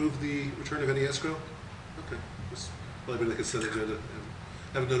approve the return of any escrow? Okay. Just probably been a consent agenda.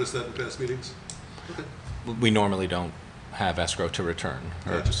 Haven't noticed that in past meetings. Okay. We normally don't have escrow to return,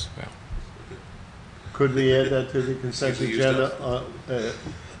 or Yeah. just, yeah. Could we add that to the consent Usually used agenda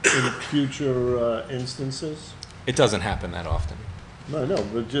in future instances? It doesn't happen that often. No,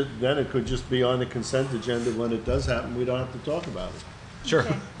 but then it could just be on the consent agenda. When it does happen, we don't have to talk about it. Sure.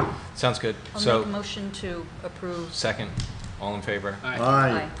 Okay. Sounds good. I'll make a So, motion to approve. second, all in favor?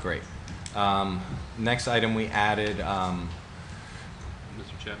 Aye. Great. Next item we added, Mr.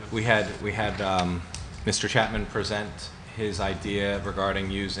 Chapman? we had Mr. Chapman present his idea regarding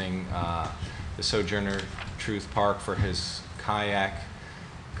using the Sojourner Truth Park for his kayak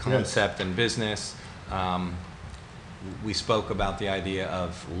concept and business. We spoke about the idea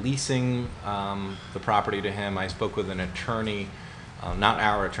of leasing the property to him. I spoke with an attorney, not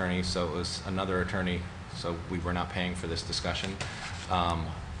our attorney, so it was another attorney, so we were not paying for this discussion.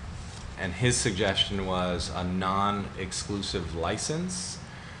 And his suggestion was a non-exclusive license.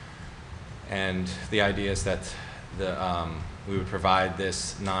 And the idea is that we would provide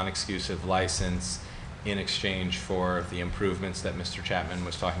this non-exclusive license in exchange for the improvements that Mr. Chapman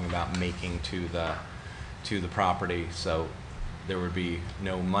was talking about making to the property. So there would be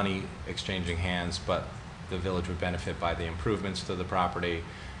no money exchanging hands, but the village would benefit by the improvements to the property.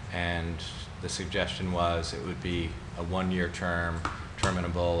 And the suggestion was it would be a one-year term,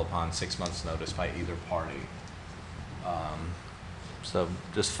 terminable upon 6 months' notice by either party. So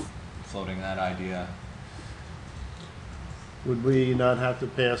just floating that idea. Would we not have to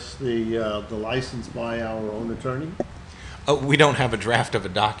pass the license by our own attorney? Oh, we don't have a draft of a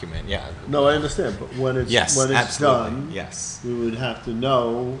document, yeah. No, I understand, but when it's Yes, absolutely, done, yes. we would have to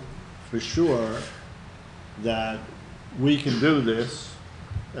know for sure that we can do this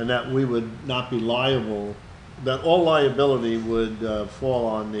and that we would not be liable, that all liability would fall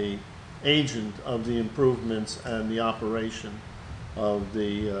on the agent of the improvements and the operation of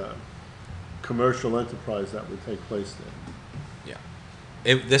the commercial enterprise that would take place there.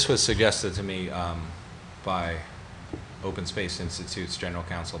 Yeah. This was suggested to me by Open Space Institute's General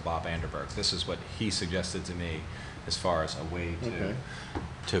Counsel, Bob Anderberg. This is what he suggested to me as far as a way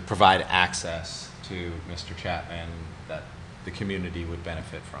to provide access to Mr. Chapman that the community would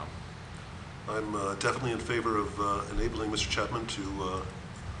benefit from. I'm definitely in favor of enabling Mr. Chapman to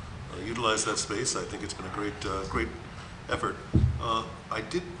utilize that space. I think it's been a great effort. I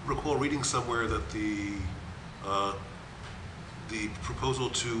did recall reading somewhere that the proposal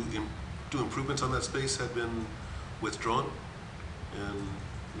to do improvements on that space had been withdrawn, and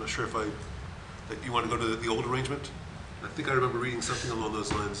I'm not sure that you want to go to the old arrangement. I think I remember reading something along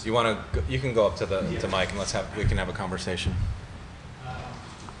those lines. You want to? You can go up to to Mike and we can have a conversation.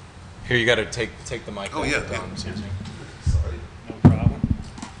 Here, you got to take the mic. Oh, yeah. Down, excuse me. Sorry. No problem.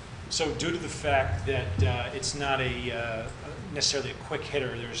 So due to the fact that it's not necessarily a quick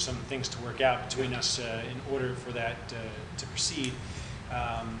hitter, there's some things to work out between us in order for that to proceed.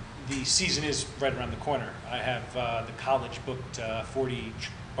 The season is right around the corner. I have the college booked 40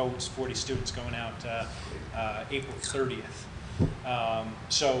 boats, 40 students going out April 30th.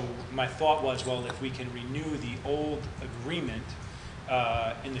 So my thought was, well, if we can renew the old agreement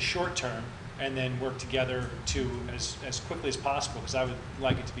in the short term and then work together to as quickly as possible, because I would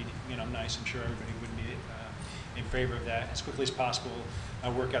like it to be nice. I'm sure everybody would be in favor of that. As quickly as possible,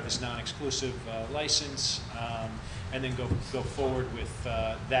 work out this non-exclusive license, and then go forward with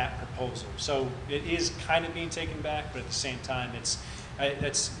that proposal. So it is kind of being taken back, but at the same time,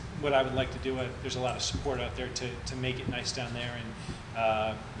 that's what I would like to do. There's a lot of support out there to make it nice down there,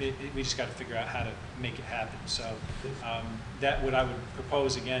 and we just got to figure out how to make it happen. So that what I would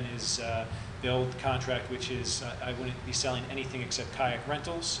propose again is the old contract, which is I wouldn't be selling anything except kayak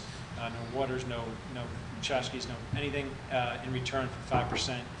rentals, no waters, no tchotchkes, no anything, in return for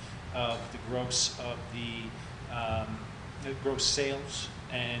 5% of the gross of the gross sales,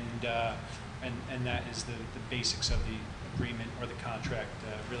 and that is the basics of agreement or the contract,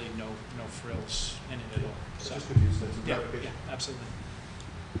 really no frills in it at all. So, Just confused, that's yeah, clarification. yeah, absolutely.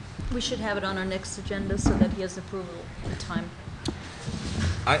 We should have it on our next agenda so that he has approval at the time.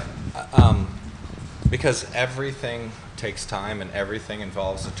 Because everything takes time and everything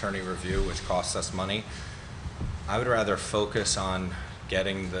involves attorney review, which costs us money, I would rather focus on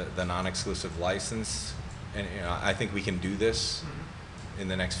getting the non-exclusive license. And, you know, I think we can do this in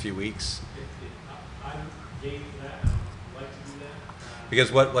the next few weeks. I'm game for that. I'd like to do that.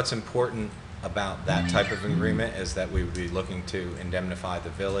 Because what's important about that type of agreement is that we would be looking to indemnify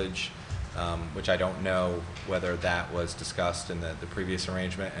the village, which I don't know whether that was discussed in the previous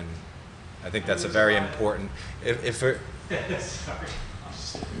arrangement, and I think that's a very important, if it, Sorry.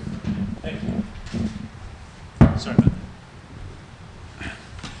 Thank you. Sorry about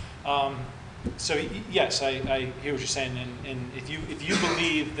that. So yes, I hear what you're saying, and if you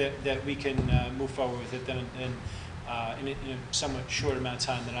believe that we can move forward with it, then in a somewhat short amount of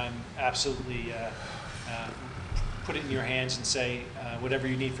time, then I'm absolutely put it in your hands and say whatever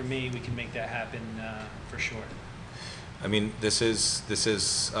you need from me, we can make that happen for sure. I mean, this is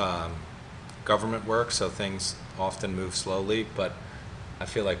government work, so things often move slowly, but I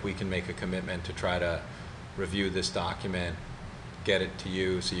feel like we can make a commitment to try to review this document, get it to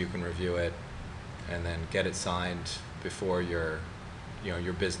you so you can review it, and then get it signed before your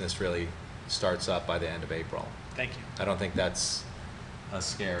business really starts up by the end of April. Thank you. I don't think that's a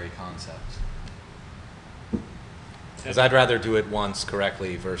scary concept. Because I'd rather do it once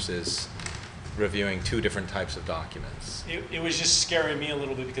correctly versus reviewing two different types of documents. It was just scaring me a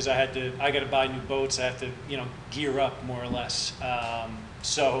little bit because I got to buy new boats. I have to, gear up more or less.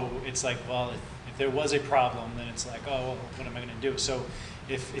 So it's like, well, if there was a problem, then it's like, oh, well, what am I going to do? So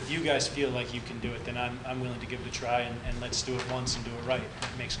if you guys feel like you can do it, then I'm willing to give it a try, and let's do it once and do it right.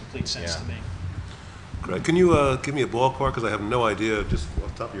 It makes complete sense to me. Greg, can you give me a ballpark, because I have no idea, just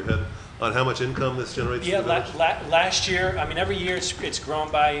off the top of your head, on how much income this generates Yeah, for the village? last year, I mean, every year it's grown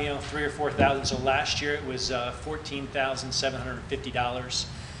by 3,000 or 4,000. So last year it was $14,750.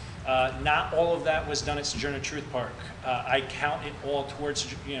 Not all of that was done at Sojourner Truth Park. I count it all towards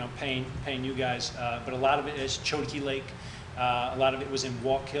paying you guys, but a lot of it is Chodakee Lake. A lot of it was in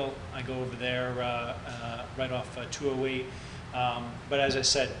Walk-Hill. I go over there right off 208. But as I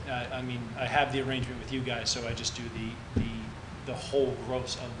said, I mean, I have the arrangement with you guys, so I just do the whole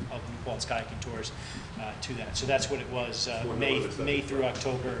gross of New Paltz kayaking tours to that. So that's what it was, May through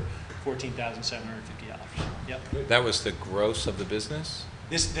October, $14,750. Yep. That was the gross of the business?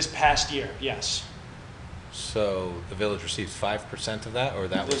 This past year, yes. So the village received 5% of that, or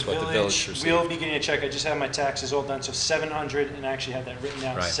that was what the village received? We'll be getting a check. I just have my taxes all done, so $700, and I actually have that written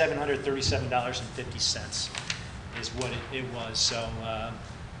down, Right. $737.50 is what it was. So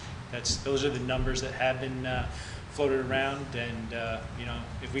those are the numbers that have been floated around, and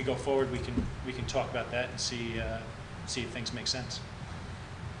if we go forward, we can talk about that and see if things make sense.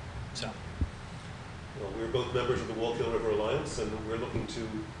 So. Well, we're both members of the Walk-Hill River Alliance, and we're looking to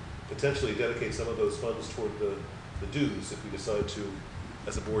potentially dedicate some of those funds toward the dues if we decide to,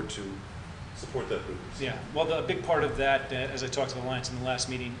 as a board, to support that group. Yeah, well, the big part of that, as I talked to the Alliance in the last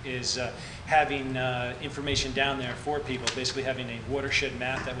meeting, is having information down there for people, basically having a watershed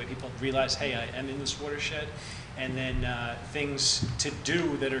map. That way people realize, hey, I am in this watershed. And then things to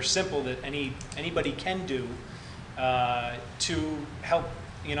do that are simple that anybody can do to help,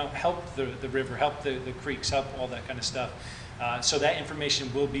 help the river, help the creeks, help all that kind of stuff. So that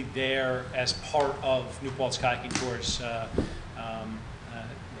information will be there as part of New Paltz kayaking tours.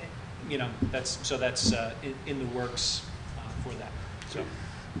 That's in the works for that. So,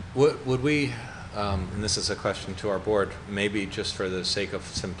 Would we, and this is a question to our board, maybe just for the sake of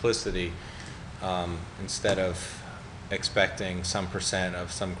simplicity, instead of expecting some percent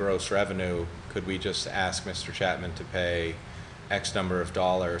of some gross revenue, could we just ask Mr. Chapman to pay X number of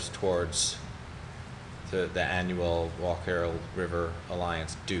dollars towards the annual Walk-Hill River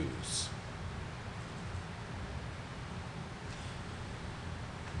Alliance dues?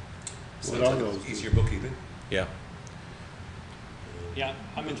 What are those? Easier bookkeeping. Yeah. yeah,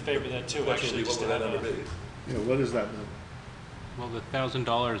 I'm in favor of that too. Questionably, Actually, what just would to that have number be? Yeah, what is that number? Well, the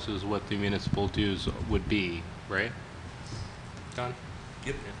 $1,000 is what the municipal dues would be, right? Don?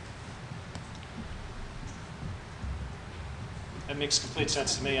 Yep. That makes complete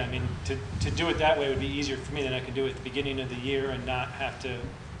sense to me. I mean, to do it that way would be easier for me than I could do it at the beginning of the year and not have to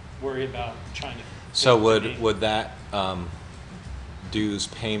worry about trying to. So would that dues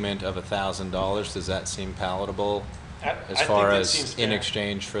payment of $1,000, does that seem palatable as I far think that as seems in fair.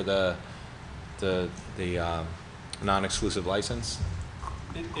 exchange for the non-exclusive license?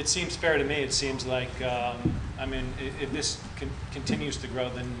 It seems fair to me. It seems like I mean, if this continues to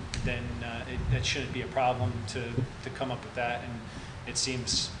grow, then it shouldn't be a problem to come up with that, and it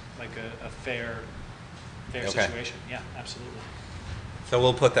seems like a fair Okay. situation. Yeah, absolutely. So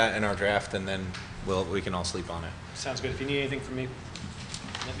we'll put that in our draft, and then we can all sleep on it. Sounds good. If you need anything from me,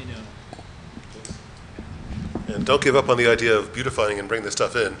 let me know. And don't give up on the idea of beautifying and bring this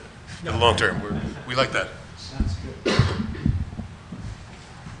stuff in the long term. We like that. Sounds good.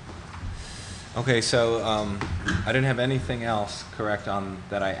 Okay, so I didn't have anything else, correct, on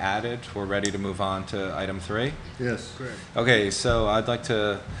that I added. We're ready to move on to item 3? Yes, correct. Okay, so I'd like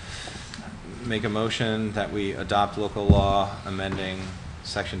to make a motion that we adopt local law amending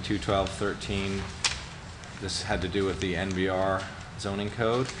section 212.13. This had to do with the NVR zoning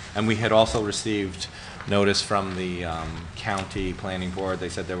code. And we had also received notice from the county planning board. They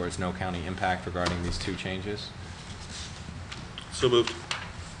said there was no county impact regarding these 2 changes. So moved.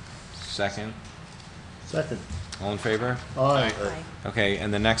 Second. Second. All in favor? Aye. Okay,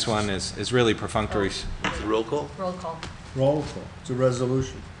 and the next one is really perfunctory. Is it roll call? Roll call. Roll call. It's a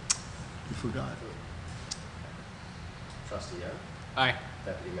resolution. You forgot. Trustee Young, Aye.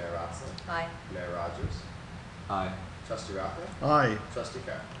 Deputy Mayor Rotzler, Aye. Mayor Rogers, Aye. Trustee Rocker, Aye. Trustee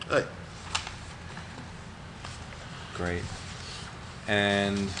Carroll. Aye. Great.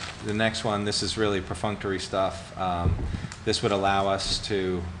 And the next one, this is really perfunctory stuff. This would allow us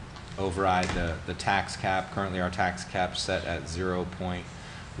to override the tax cap. Currently, our tax cap's set at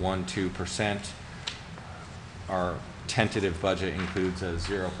 0.12%. Our tentative budget includes a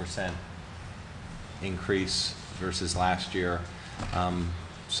 0% increase versus last year.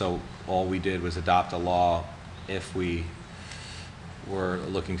 So all we did was adopt a law. If we were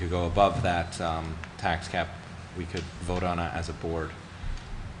looking to go above that tax cap, we could vote on it as a board.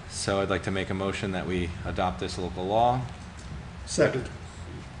 So I'd like to make a motion that we adopt this local law. Second.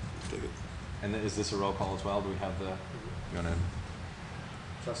 Take it. And is this a roll call as well? Do we have the, you want to?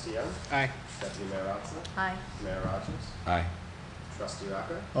 Trustee Young, Aye. Deputy Mayor Rotzler, Aye. Mayor Rogers, Aye. Trustee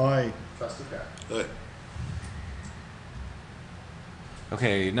Rocker, Aye. Trustee Carroll. Aye.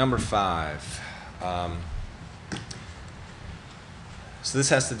 Okay, number 5. So this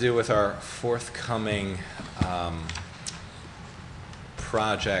has to do with our forthcoming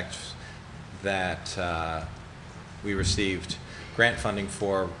project that we received grant funding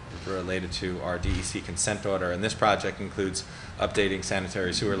for related to our DEC consent order. And this project includes updating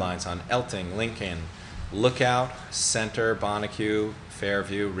sanitary sewer lines on Elting, Lincoln, Lookout, Center, Bonnecue,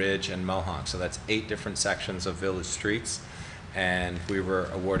 Fairview, Ridge, and Mohawk. So that's 8 different sections of village streets. And we were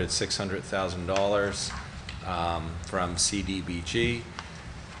awarded $600,000 from CDBG.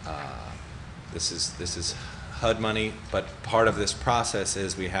 This is HUD money, but part of this process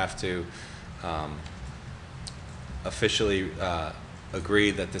is we have to officially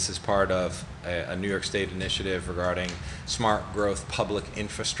agree that this is part of a New York State initiative regarding smart growth public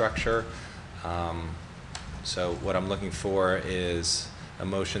infrastructure. So what I'm looking for is a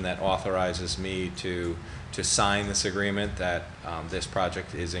motion that authorizes me to sign this agreement that this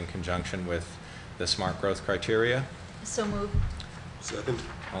project is in conjunction with the smart growth criteria. So moved. Second.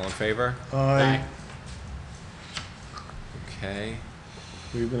 All in favor? Aye. Okay.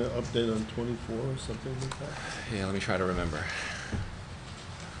 Were you going to update on 24 or something like that? Yeah, let me try to remember.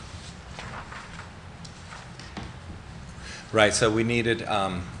 Right, so we needed,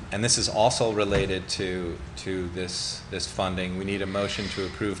 and this is also related to this funding, we need a motion to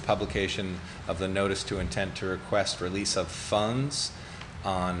approve publication of the notice to intent to request release of funds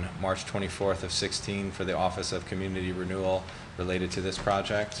on March 24th of 16 for the Office of Community Renewal related to this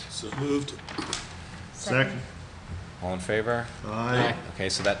project. So moved. Second. All in favor? Aye. Okay,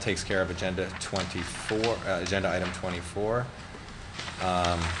 so that takes care of agenda 24, agenda item 24.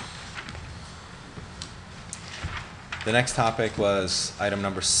 The next topic was item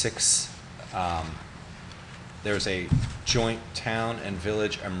number 6. There's a joint town and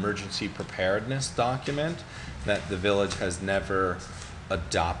village emergency preparedness document that the village has never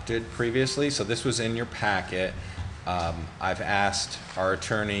adopted previously. So this was in your packet. I've asked our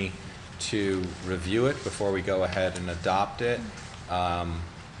attorney to review it before we go ahead and adopt it.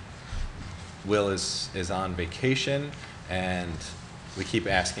 Will is on vacation, and we keep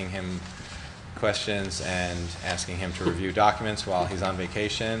asking him questions and asking him to review documents while he's on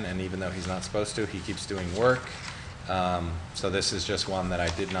vacation, and even though he's not supposed to, he keeps doing work. So this is just one that I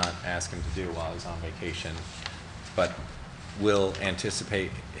did not ask him to do while he's on vacation, but will anticipate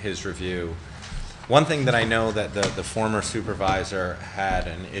his review. One thing that I know that the former supervisor had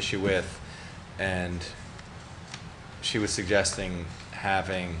an issue with, and she was suggesting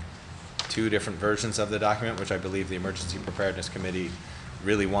having 2 different versions of the document, which I believe the Emergency Preparedness Committee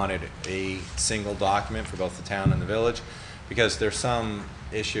really wanted a single document for both the town and the village, because there's some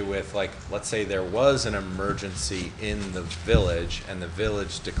issue with, like, let's say there was an emergency in the village and the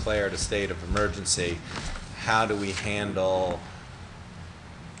village declared a state of emergency. How do we handle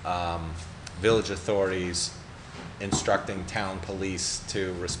village authorities instructing town police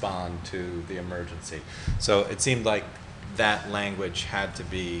to respond to the emergency? So it seemed like that language had to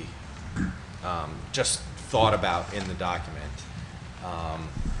be just thought about in the document.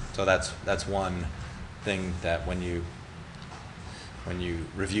 So that's one thing that when you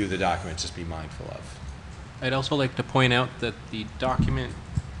review the document, just be mindful of. I'd also like to point out that the document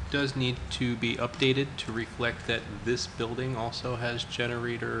does need to be updated to reflect that this building also has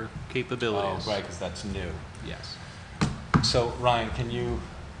generator capabilities. Oh, right, because that's new. Yes. So Ryan, can you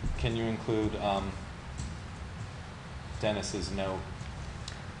include Dennis's note,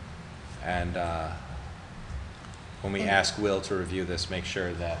 and when we ask Will to review this, make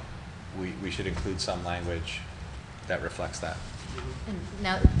sure that we should include some language that reflects that. And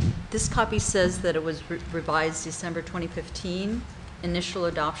now, this copy says that it was revised December 2015. Initial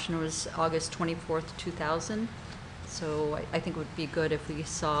adoption was August 24th, 2000. So I think it would be good if we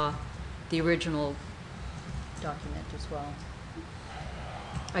saw the original document as well.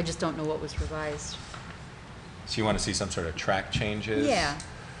 I just don't know what was revised. So you want to see some sort of track changes? Yeah,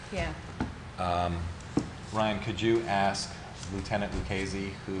 yeah. Ryan, could you ask Lieutenant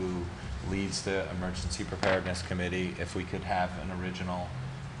Lucchese, who leads the Emergency Preparedness Committee, if we could have an original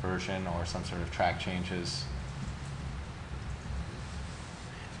version or some sort of track changes?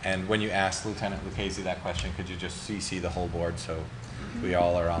 And when you ask Lieutenant Lucchese that question, could you just CC the whole board so we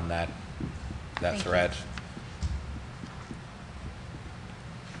all are on that Thank you. thread?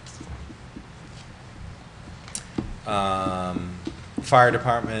 Fire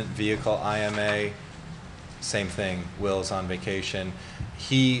department, vehicle IMA, same thing. Will's on vacation.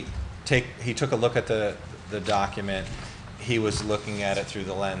 He took a look at the document. He was looking at it through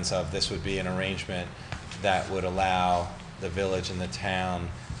the lens of this would be an arrangement that would allow the village and the town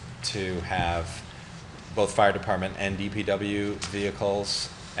to have both fire department and DPW vehicles,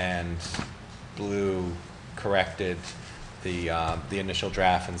 and Blue corrected the initial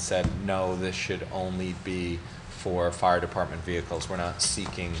draft and said, no, this should only be for fire department vehicles. We're not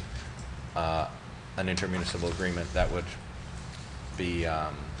seeking an intermunicipal agreement that would be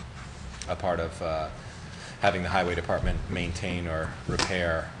a part of having the highway department maintain or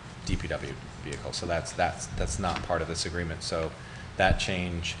repair DPW vehicles. So that's not part of this agreement. So that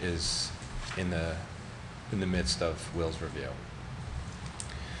change is in the midst of Will's review.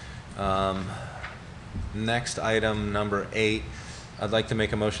 Next item, number 8, I'd like to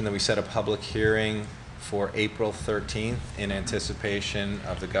make a motion that we set a public hearing for April 13th in anticipation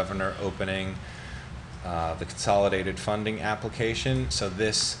of the governor opening the consolidated funding application. So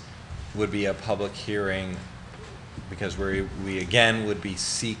this would be a public hearing because we again would be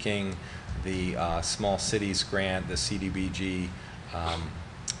seeking the small cities grant, the CDBG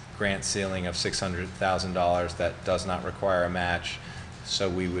grant ceiling of $600,000 that does not require a match. So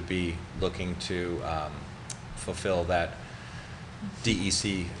we would be looking to fulfill that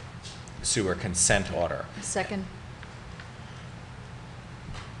DEC sewer consent order. Second.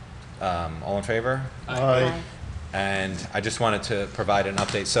 All in favor? Aye. And I just wanted to provide an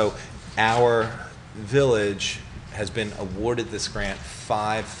update. So our village has been awarded this grant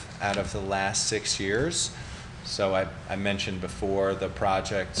 5 out of the last 6 years. So I mentioned before the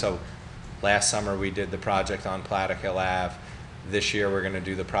project. So last summer we did the project on Plattekill Ave. This year we're going to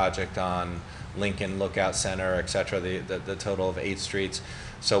do the project on Lincoln Lookout Center, et cetera, the total of 8 streets.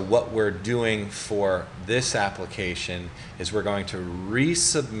 So what we're doing for this application is we're going to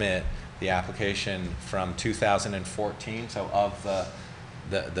resubmit the application from 2014. So of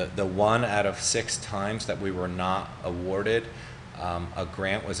the 1 out of 6 times that we were not awarded a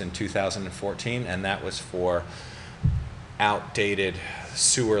grant was in 2014, and that was for outdated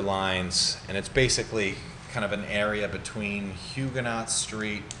sewer lines. And it's basically kind of an area between Huguenot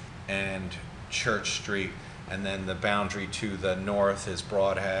Street and Church Street, and then the boundary to the north is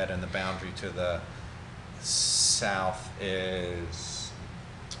Broadhead, and the boundary to the south is,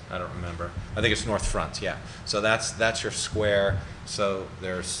 I don't remember. I think it's North Front, yeah. So that's your square. So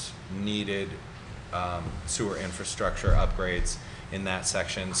there's needed sewer infrastructure upgrades in that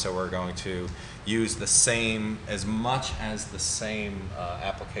section. So we're going to use the same, as much as the same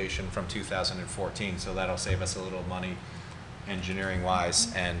application from 2014. So that'll save us a little money engineering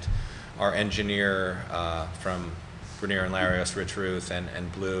wise. And our engineer from Grenier and Larios, Rich Ruth,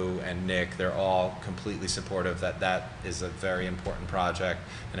 and Blue and Nick, they're all completely supportive that that is a very important project,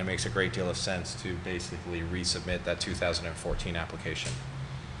 and it makes a great deal of sense to basically resubmit that 2014 application.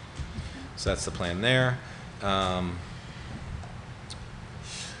 So that's the plan there.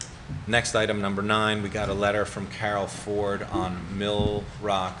 Next item, number 9, we got a letter from Carol Ford on Mill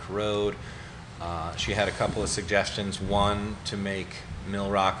Rock Road. She had a couple of suggestions. One, to make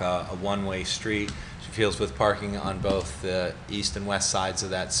Mill Rock a one-way street. She feels with parking on both the east and west sides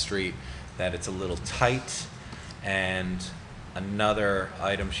of that street that it's a little tight. And another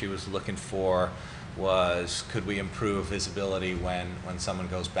item she was looking for was, could we improve visibility when someone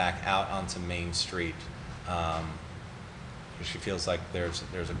goes back out onto Main Street? She feels like there's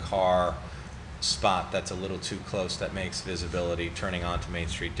a car spot that's a little too close that makes visibility turning onto Main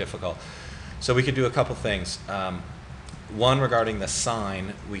Street difficult. So we could do a couple things. One, regarding the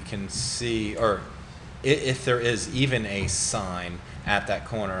sign, we can see, or if there is even a sign at that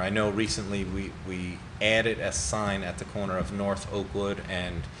corner. I know recently we added a sign at the corner of North Oakwood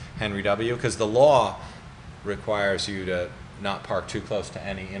and Henry W. because the law requires you to not park too close to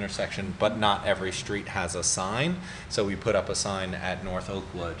any intersection, but not every street has a sign. So we put up a sign at North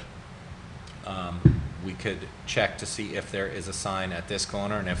Oakwood. We could check to see if there is a sign at this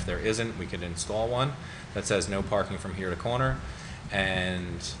corner, and if there isn't, we could install one that says no parking from here to corner.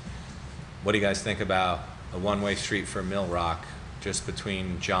 And what do you guys think about a one-way street for Mill Rock, just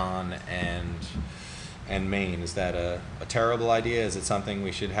between John and Main? Is that a terrible idea? Is it something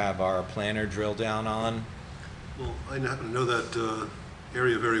we should have our planner drill down on? Well, I happen to know that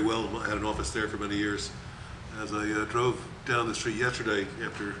area very well. I had an office there for many years. As I drove down the street yesterday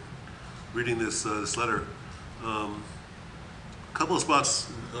after reading this letter, a couple of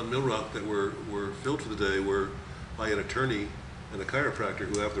spots on Mill Rock that were filled for the day were by an attorney and a chiropractor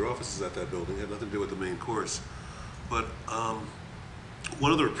who have their offices at that building. It had nothing to do with the main course. But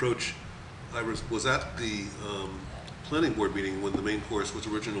one other approach, I was at the planning board meeting when the main course was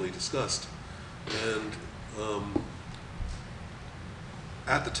originally discussed, and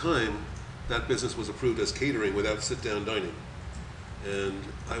at the time, that business was approved as catering without sit-down dining. And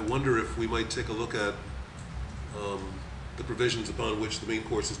I wonder if we might take a look at the provisions upon which the main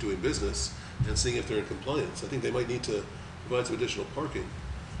course is doing business and seeing if they're in compliance. I think they might need to provide some additional parking.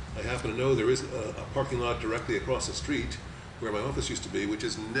 I happen to know there is a parking lot directly across the street where my office used to be, which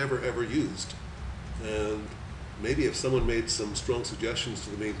is never ever used. And maybe if someone made some strong suggestions to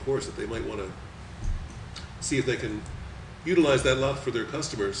the main course that they might want to see if they can utilize that lot for their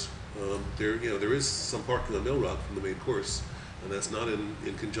customers. There is some parking on Mill Rock from the main course, and that's not in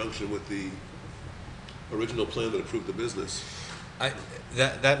conjunction with the original plan that approved the business.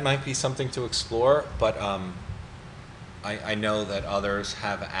 That might be something to explore, but I know that others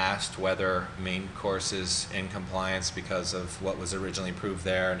have asked whether main course is in compliance because of what was originally approved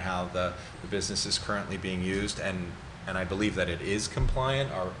there and how the business is currently being used, and I believe that it is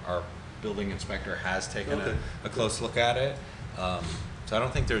compliant. Our building inspector has taken a close look at it. So I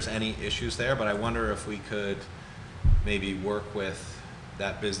don't think there's any issues there, but I wonder if we could maybe work with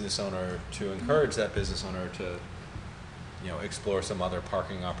that business owner to encourage that business owner to, explore some other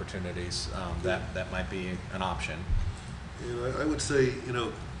parking opportunities. That might be an option. I would say,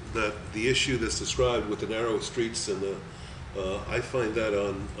 that the issue that's described with the narrow streets and I find that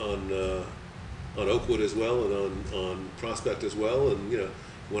on Oakwood as well and on Prospect as well, and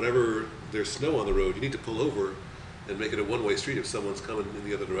whenever there's snow on the road, you need to pull over and make it a one-way street if someone's coming in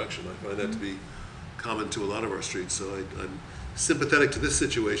the other direction. I find that to be common to a lot of our streets, so I'm sympathetic to this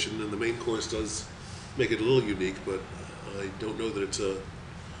situation, and the main course does make it a little unique, but I don't know that it's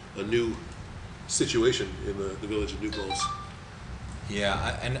a new situation in the village of New Paltz.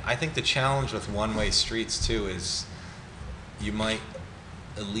 Yeah, and I think the challenge with one-way streets too is you might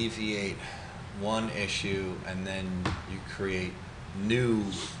alleviate one issue and then you create new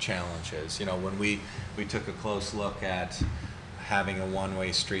challenges. When we took a close look at having a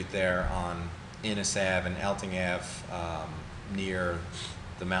one-way street there on Innis Ave and Elting Ave near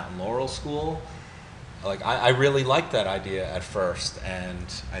the Mountain Laurel School, I really liked that idea at first, and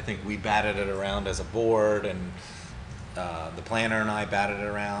I think we batted it around as a board, and the planner and I batted it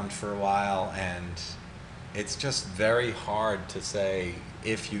around for a while, and it's just very hard to say,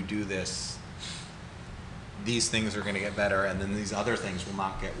 if you do this, these things are going to get better, and then these other things will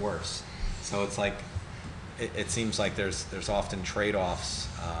not get worse. So it's like, it seems like there's often trade-offs.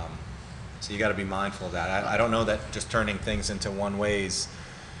 So you got to be mindful of that. I don't know that just turning things into one ways,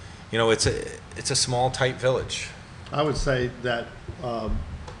 it's a small, tight village. I would say that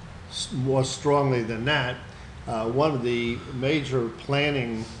more strongly than that, one of the major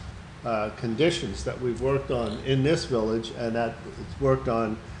planning conditions that we've worked on in this village and that it's worked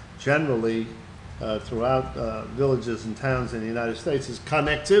on generally throughout villages and towns in the United States is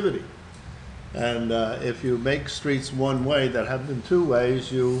connectivity. And if you make streets one way that have been two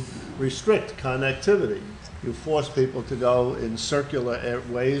ways, you restrict connectivity. You force people to go in circular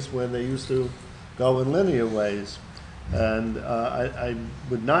ways when they used to go in linear ways. And I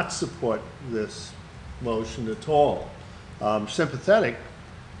would not support this motion at all. I'm sympathetic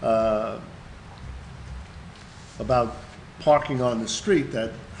about parking on the street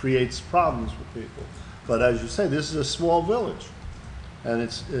that creates problems for people. But as you say, this is a small village, and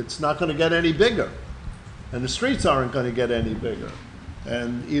it's not going to get any bigger, and the streets aren't going to get any bigger.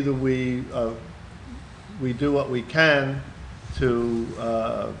 And either we do what we can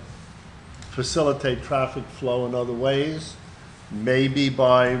to facilitate traffic flow in other ways, maybe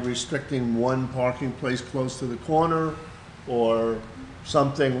by restricting one parking place close to the corner or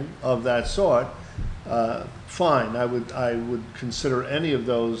something of that sort. Fine, I would consider any of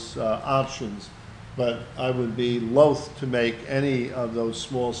those options, but I would be loath to make any of those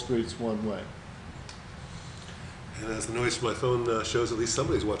small streets one way. And as the noise from my phone shows, at least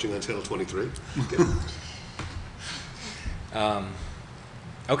somebody's watching on Channel 23.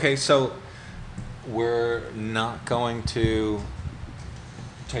 Okay, so we're not going to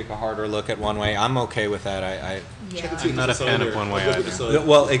take a harder look at one way. I'm okay with that. I'm not a fan of one way either.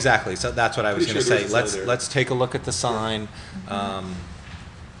 Well, exactly. So that's what I was Pretty going sure to say. there's a sign there. Let's take a look at the sign.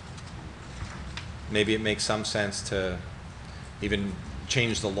 Maybe it makes some sense to even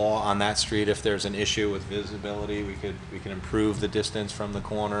change the law on that street if there's an issue with visibility. We can improve the distance from the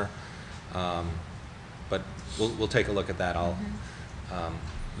corner. But we'll take a look at that.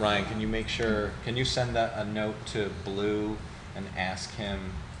 Ryan, can you make sure? Can you send a note to Blue and ask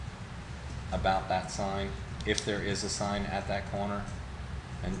him about that sign, if there is a sign at that corner,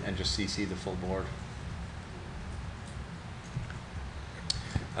 and just CC the full board?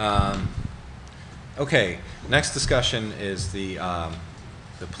 Okay, next discussion is the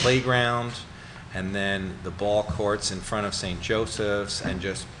playground, and then the ball courts in front of St. Joseph's, and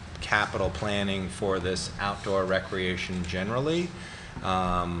just capital planning for this outdoor recreation generally.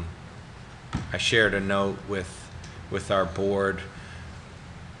 I shared a note with our board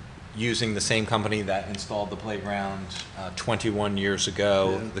using the same company that installed the playground 21 years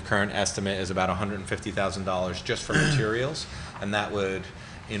ago. Yeah. The current estimate is about $150,000 just for materials, and that would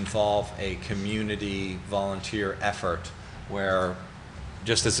involve a community volunteer effort where,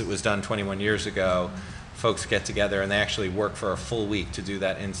 just as it was done 21 years ago, folks get together and they actually work for a full week to do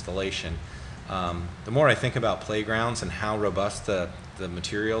that installation. The more I think about playgrounds and how robust the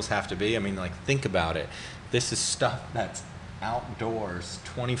materials have to be, I mean, like, think about it. This is stuff that's outdoors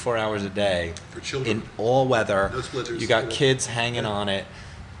 24 hours a day For children. in all weather. No splinters. You got kids hanging on it.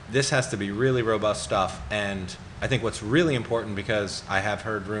 This has to be really robust stuff. And I think what's really important, because I have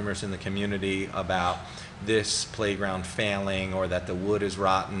heard rumors in the community about this playground failing or that the wood is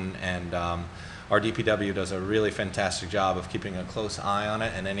rotten, and our DPW does a really fantastic job of keeping a close eye on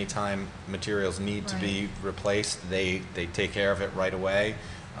it, and anytime materials need to be replaced, they take care of it right away.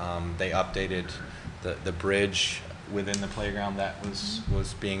 They updated the bridge within the playground that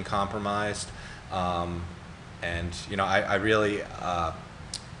was being compromised. And, you know, I really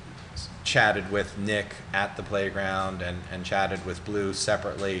chatted with Nick at the playground and chatted with Blue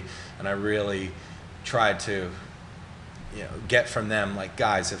separately, and I really tried to, you know, get from them, like,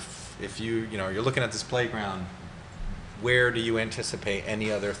 guys, if you're looking at this playground, where do you anticipate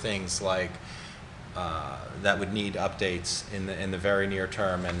any other things like that would need updates in the very near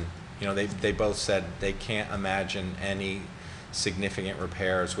term? And, you know, they both said they can't imagine any significant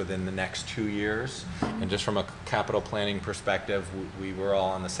repairs within the next 2 years. And just from a capital planning perspective, we were all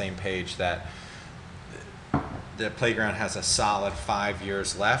on the same page that the playground has a solid 5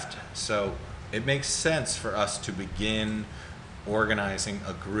 years left. So it makes sense for us to begin organizing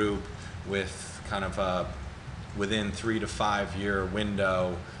a group with kind of a within 3 to 5 year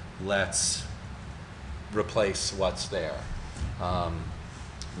window, let's replace what's there.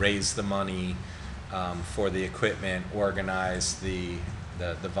 Raise the money for the equipment, organize the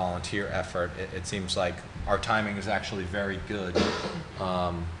volunteer effort. It seems like our timing is actually very good,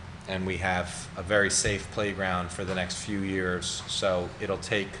 and we have a very safe playground for the next few years, so it'll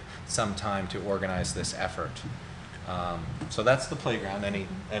take some time to organize this effort. So that's the playground.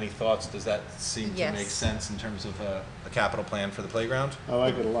 Any thoughts? Does that seem to make sense in terms of a capital plan for the playground? I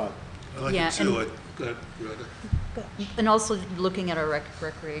like it a lot. I like Yeah, it too. and- Go ahead, Rebecca. And also looking at our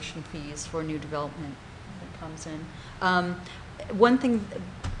recreation fees for new development that comes in. One thing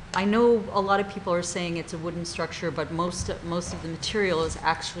I know a lot of people are saying it's a wooden structure, but most of the material is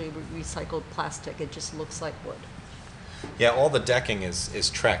actually recycled plastic. It just looks like wood. Yeah, all the decking is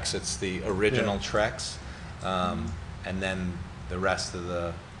Trex. It's the original Yeah. Trex, and then the rest of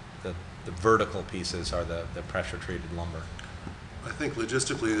the vertical pieces are the pressure treated lumber. I think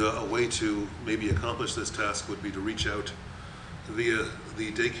logistically, a way to maybe accomplish this task would be to reach out via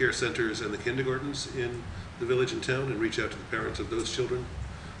the daycare centers and the kindergartens in the village and town and reach out to the parents of those children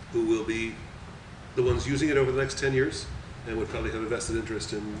who will be the ones using it over the next 10 years and would probably have a vested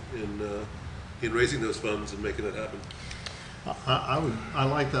interest in raising those funds and making that happen. I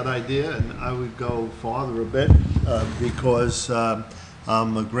like that idea, and I would go farther a bit because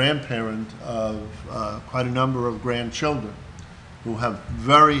I'm a grandparent of quite a number of grandchildren who have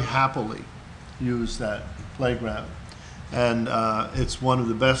very happily used that playground. And it's one of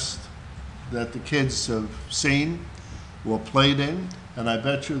the best that the kids have seen or played in. And I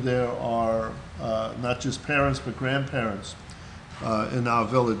bet you there are not just parents but grandparents in our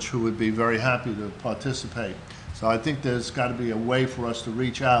village who would be very happy to participate. So I think there's got to be a way for us to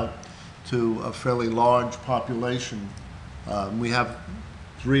reach out to a fairly large population. We have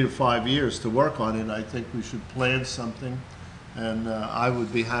 3 to 5 years to work on it. I think we should plan something, and I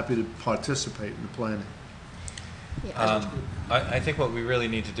would be happy to participate in the planning. I think what we really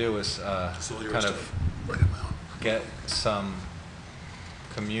need to do is Just all yours kind to of write them out. get some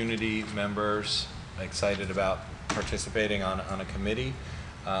community members excited about participating on a committee,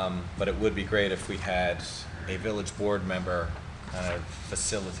 but it would be great if we had a village board member kind of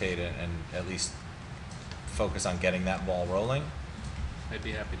facilitate it and at least focus on getting that ball rolling. I'd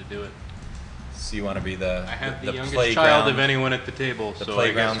be happy to do it. So you want to be the I have the youngest playground, child of anyone at the table, the so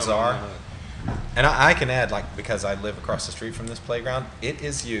playground I guess czar. I'm on the hook. And I can add, like, because I live across the street from this playground, it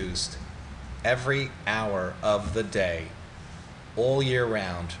is used every hour of the day, all year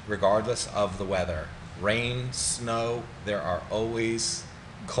round, regardless of the weather. Rain, snow, there are always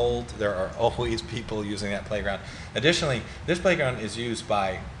cold, there are always people using that playground. Additionally, this playground is used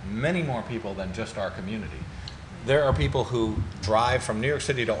by many more people than just our community. There are people who drive from New York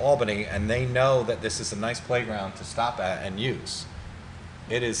City to Albany and they know that this is a nice playground to stop at and use.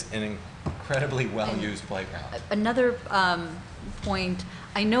 It is an incredibly well-used playground. Another point,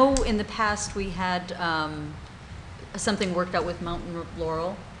 I know in the past we had something worked out with Mountain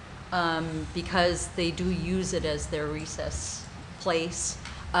Laurel because they do use it as their recess place.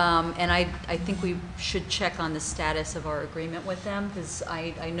 And I think we should check on the status of our agreement with them, because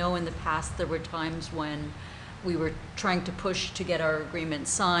I know in the past there were times when we were trying to push to get our agreement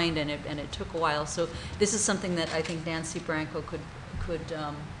signed, and it took a while. So this is something that I think Nancy Branco could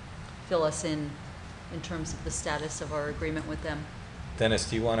fill us in terms of the status of our agreement with them. Dennis,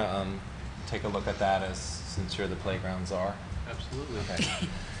 do you want to take a look at that since you're the playground czar? Absolutely. Okay.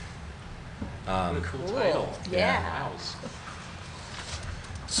 What a cool Cool. title. Yeah. Wows.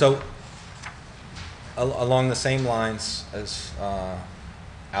 So, along the same lines as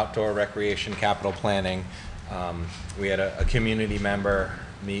outdoor recreation capital planning, we had a community member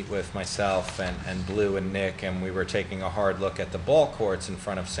meet with myself and Blue and Nick, and we were taking a hard look at the ball courts in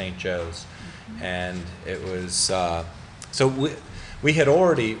front of St. Joe's. And it was, so we had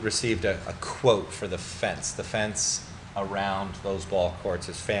already received a quote for the fence. The fence around those ball courts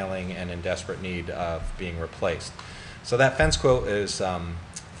is failing and in desperate need of being replaced. So that fence quote is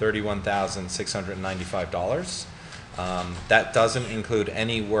 $31,695. That doesn't include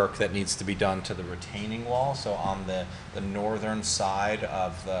any work that needs to be done to the retaining wall. So on the northern side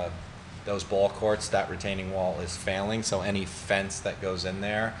of those ball courts, that retaining wall is failing. So any fence that goes in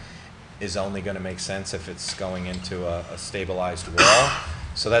there is only going to make sense if it's going into a stabilized wall.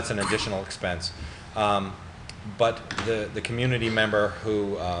 So that's an additional expense. But the community member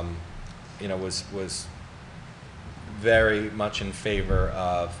who was very much in favor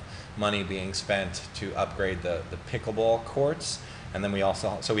of money being spent to upgrade the pickleball courts. And then we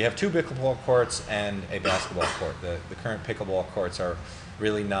also, so we have 2 pickleball courts and a basketball court. The current pickleball courts are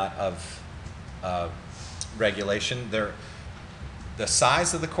really not of regulation. The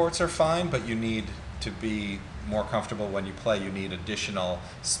size of the courts are fine, but you need to be more comfortable when you play. You need additional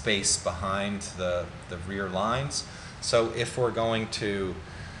space behind the rear lines. So if we're going to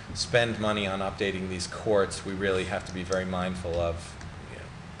spend money on updating these courts, we really have to be very mindful of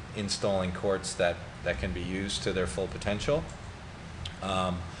installing courts that can be used to their full potential.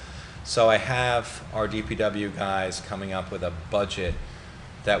 So I have our DPW guys coming up with a budget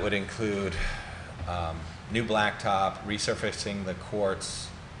that would include new blacktop, resurfacing the courts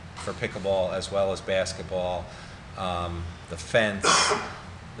for pickleball as well as basketball, the fence,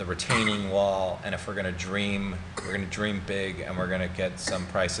 the retaining wall, and if we're gonna dream big, and we're gonna get some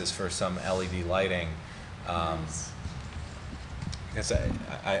prices for some LED lighting. Nice. Because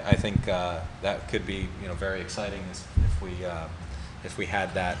I think that could be, you know, very exciting if we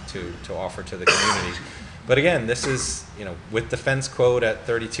had that to offer to the community. But again, this is, you know, with the fence quote at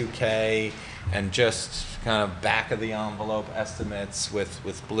 $32K and just kind of back of the envelope estimates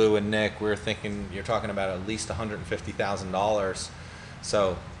with Blue and Nick, we're thinking you're talking about at least $150,000.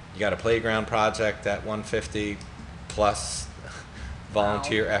 So you got a playground project at $150 plus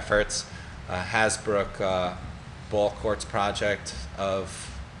volunteer efforts, Hasbrook ball courts project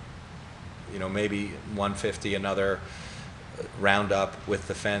of, you know, maybe $150, another roundup with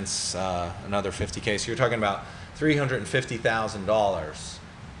the fence, another $50K. So you're talking about $350,000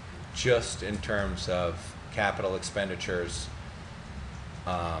 just in terms of capital expenditures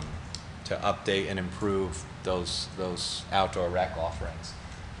to update and improve those outdoor rec offerings,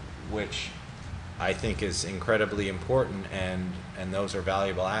 which I think is incredibly important, and those are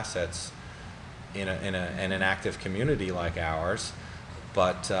valuable assets in an active community like ours.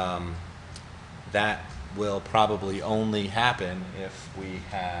 But that will probably only happen if we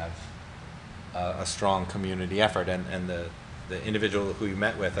have a strong community effort. And the individual who you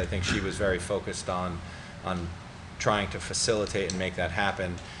met with, I think she was very focused on trying to facilitate and make that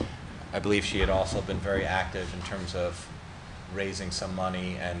happen. I believe she had also been very active in terms of raising some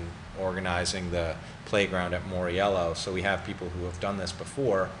money and organizing the playground at Moriello. So we have people who have done this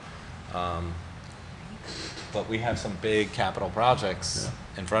before, but we have some big capital projects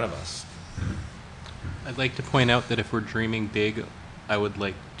in front of us. I'd like to point out that if we're dreaming big, I would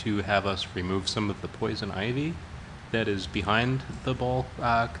like to have us remove some of the poison ivy that is behind the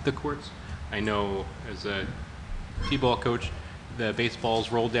courts. I know as a t-ball coach, the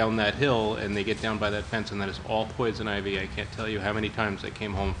baseballs roll down that hill and they get down by that fence, and that is all poison ivy. I can't tell you how many times I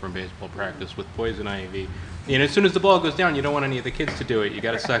came home from baseball practice with poison ivy. And as soon as the ball goes down, you don't want any of the kids to do it. You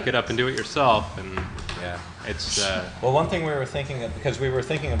got to suck it up and do it yourself. And Yeah. it's Well, one thing we were thinking of, because we were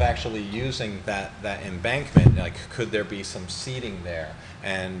thinking of actually using that embankment, like could there be some seating there?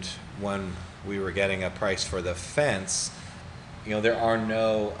 And when we were getting a price for the fence, you know, there are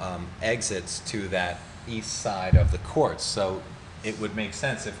no exits to that east side of the courts, so it would make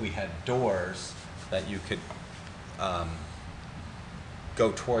sense if we had doors that you could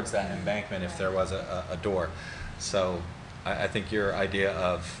go towards that embankment if there was a door. So I think your idea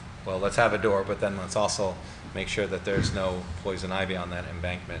of, well, let's have a door, but then let's also make sure that there's no poison ivy on that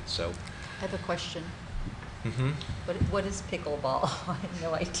embankment. So I have a question. mhm. What is pickleball? I have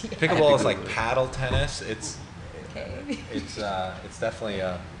no idea. Pickleball is like paddle tennis. It's Okay. it's definitely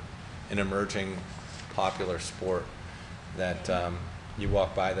an emerging popular sport that you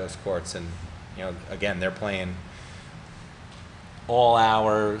walk by those courts, and you know, again, they're playing all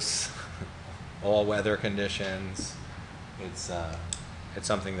hours, all weather conditions. It's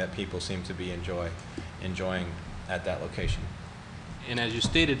something that people seem to be enjoying at that location. and as you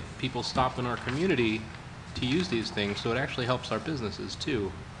stated, people stop in our community to use these things, so it actually helps our businesses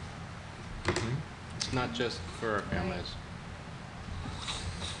too. Mhm. It's not just for our families.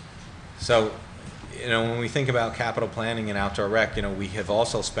 So, you know, when we think about capital planning and outdoor rec, you know, we have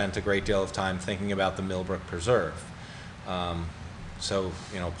also spent a great deal of time thinking about the Millbrook Preserve. So,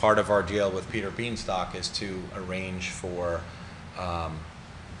 you know, part of our deal with Peter Beanstalk is to arrange for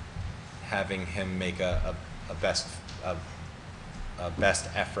having him make a best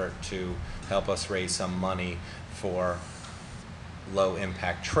effort to help us raise some money for low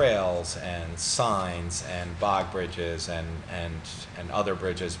impact trails and signs and bog bridges and other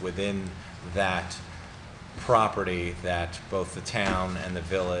bridges within that property that both the town and the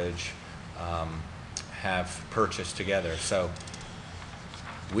village have purchased together. So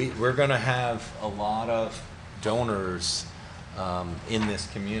we're going to have a lot of donors in this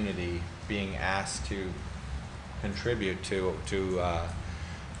community being asked to contribute to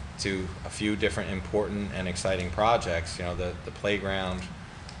a few different important and exciting projects. You know, the playground,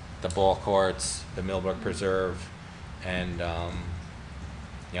 the ball courts, the Millbrook Preserve, and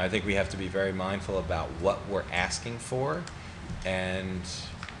you know, I think we have to be very mindful about what we're asking for, and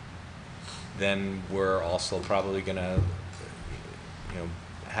then we're also probably going to, you know,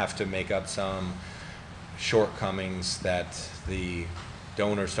 have to make up some shortcomings that the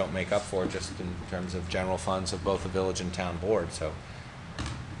donors don't make up for, just in terms of general funds of both the village and town board. So,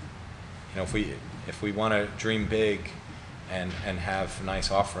 you know, if we want to dream big and have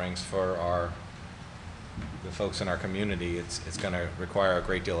nice offerings for the folks in our community, it's going to require a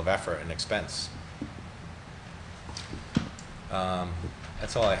great deal of effort and expense.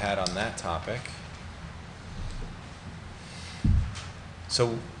 That's all I had on that topic.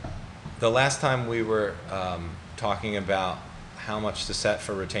 So the last time we were talking about how much to set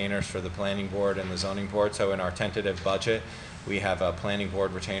for retainers for the planning board and the zoning board, so in our tentative budget, we have a planning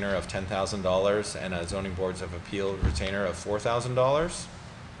board retainer of $10,000 and a zoning boards of appeal retainer of $4,000.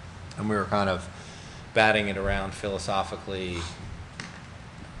 And we were kind of batting it around philosophically.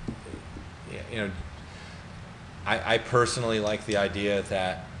 You know, I personally like the idea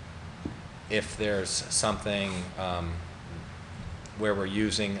that if there's something where we're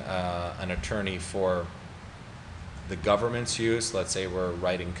using an attorney for the government's use, let's say we're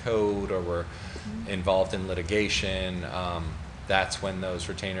writing code or we're involved in litigation, that's when those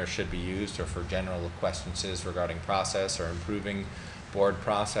retainers should be used, or for general questions regarding process or improving board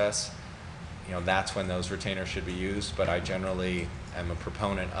process. You know, that's when those retainers should be used, but I generally am a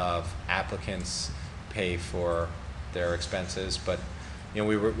proponent of applicants pay for their expenses. But you know,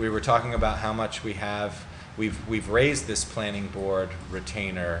 we were talking about how much we have. We've raised this planning board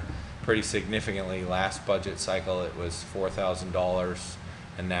retainer pretty significantly. Last budget cycle it was $4,000,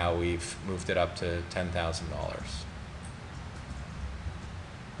 and now we've moved it up to $10,000. I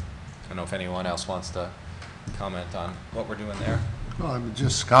don't know if anyone else wants to comment on what we're doing there. Well, I would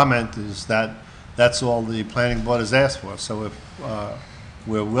just comment is that that's all the planning board has asked for. So if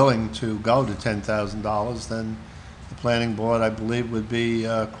we're willing to go to $10,000, then the planning board, I believe, would be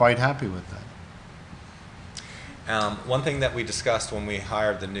quite happy with that. One thing that we discussed when we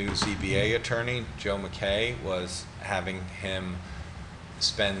hired the new ZBA attorney, Joe McKay, was having him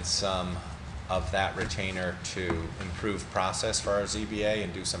spend some of that retainer to improve process for our ZBA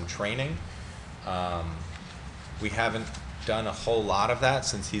and do some training. We haven't done a whole lot of that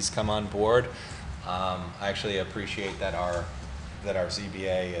since he's come on board. I actually appreciate that our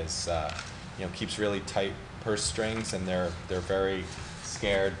ZBA is keeps really tight purse strings, and they're very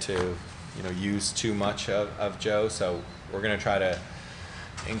scared to use too much of Joe. So we're going to try to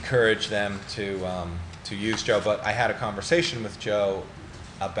encourage them to use Joe. But I had a conversation with Joe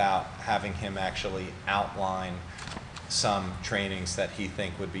about having him actually outline some trainings that he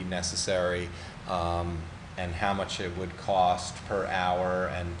think would be necessary, and how much it would cost per hour,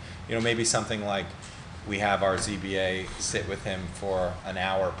 and maybe something like we have our ZBA sit with him for an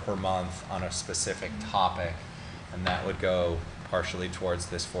hour per month on a specific topic, and that would go partially towards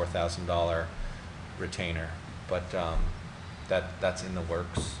this $4,000 retainer. But that's in the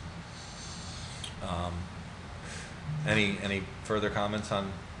works. Any further comments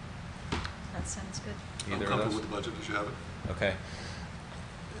on That sounds good. either I'm of comfortable those? with the budget as you have it. Okay.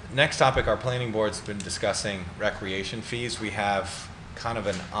 Next topic, our planning board's been discussing recreation fees. We have kind of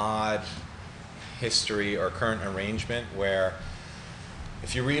an odd history or current arrangement where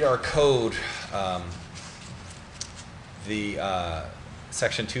if you read our code, the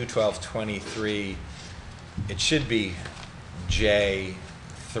section 212.23, it should be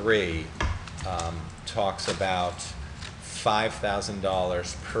J3, talks about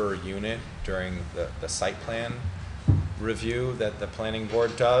 $5,000 per unit during the site plan review that the planning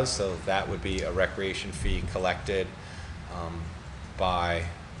board does. So that would be a recreation fee collected by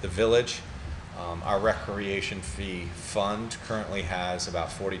the village. Our recreation fee fund currently has about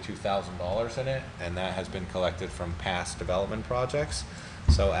 $42,000 in it, and that has been collected from past development projects.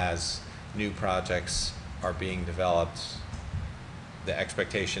 So as new projects are being developed, the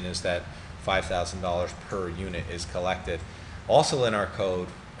expectation is that $5,000 per unit is collected. Also in our code,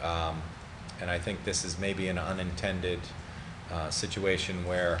 and I think this is maybe an unintended situation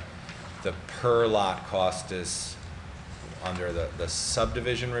where the per lot cost is under the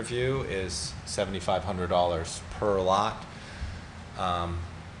subdivision review is $7,500 per lot.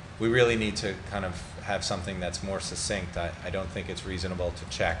 We really need to kind of have something that's more succinct. I don't think it's reasonable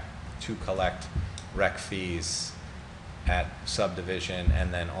to collect rec fees at subdivision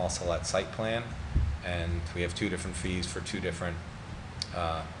and then also at site plan. And we have two different fees for two different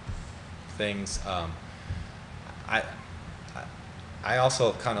things. I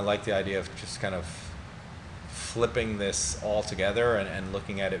also kind of like the idea of just kind of flipping this all together and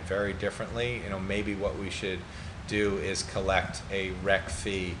looking at it very differently. Maybe what we should do is collect a rec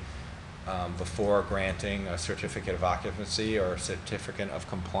fee before granting a certificate of occupancy or a certificate of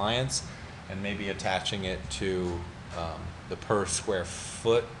compliance, and maybe attaching it to the per square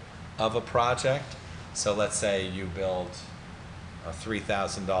foot of a project. So let's say you build a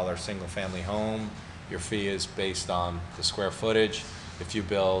 $3,000 single family home, your fee is based on the square footage. If you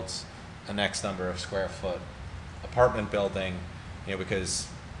build an X number of square foot apartment building, because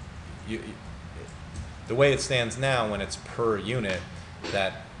the way it stands now, when it's per unit,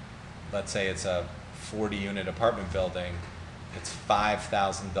 that let's say it's a 40 unit apartment building, it's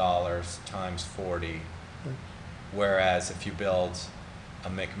 $5,000 times 40. Whereas if you build a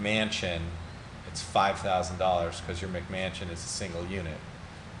McMansion, it's $5,000 because your McMansion is a single unit.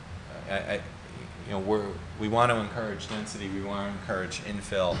 You know, we want to encourage density, we want to encourage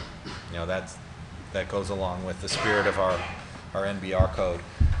infill. You know, that goes along with the spirit of our NBR code.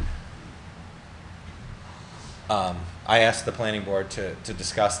 I asked the planning board to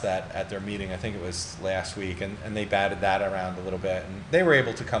discuss that at their meeting, I think it was last week, and they batted that around a little bit, and they were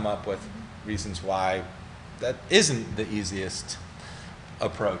able to come up with reasons why that isn't the easiest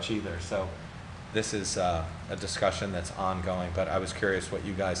approach either. So this is a discussion that's ongoing, but I was curious what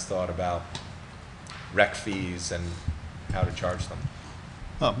you guys thought about rec fees and how to charge them.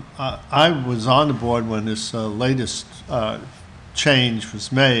 I was on the board when this latest change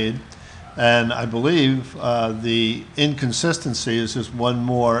was made, and I believe the inconsistency is just one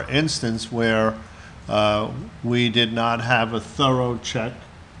more instance where we did not have a thorough check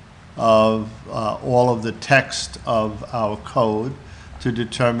of all of the text of our code to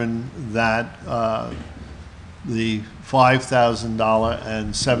determine that the $5,000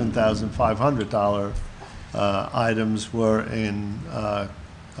 and $7,500 items were in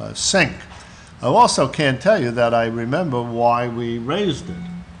sync. I also can't tell you that I remember why we raised it.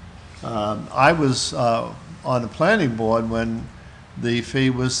 I was on the planning board when the fee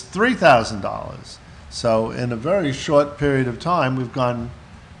was $3,000. So in a very short period of time, we've gone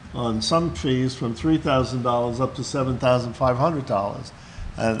on some fees from $3,000 up to $7,500.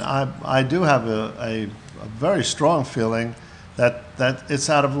 And I do have a very strong feeling that it's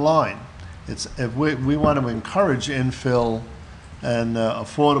out of line. If we want to encourage infill and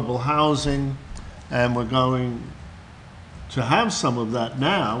affordable housing, and we're going to have some of that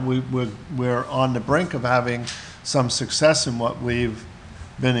now, we're on the brink of having some success in what we've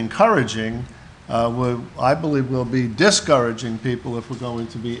been encouraging. I believe we'll be discouraging people if we're going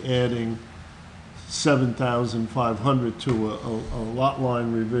to be adding $7,500 to a lot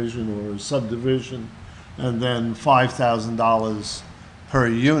line revision or a subdivision, and then $5,000 per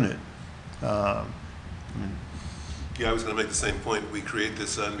unit. Yeah, I was going to make the same point. We create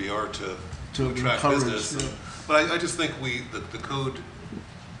this NBR to attract encourage, business. yeah. But I just think the code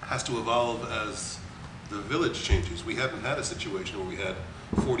has to evolve as the village changes. We haven't had a situation where we had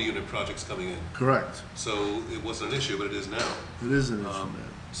 40-unit projects coming in. Correct. So it wasn't an issue, but it is now. It is an issue now.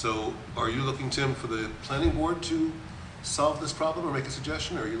 So are you looking, Tim, for the planning board to solve this problem or make a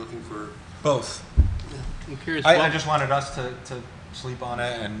suggestion, or are you looking for? Both. I'm curious. I just wanted us to sleep on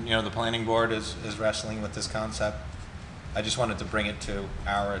it, and you know, the planning board is wrestling with this concept. I just wanted to bring it to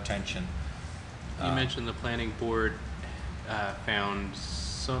our attention. You mentioned the planning board found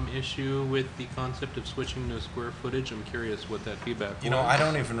some issue with the concept of switching to square footage. I'm curious what that feedback was. You know, I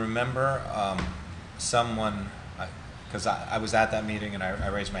don't even remember someone, because I was at that meeting and I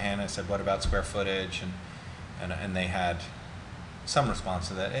raised my hand and I said, what about square footage? And they had some response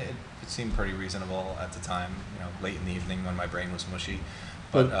to that. It seemed pretty reasonable at the time, you know, late in the evening when my brain was mushy.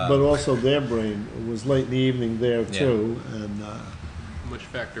 But also their brain was late in the evening there too, and Which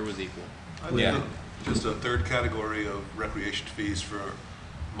factor was equal? I would think just a third category of recreation fees for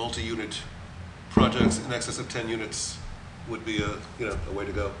multi-unit projects in excess of 10 units would be a way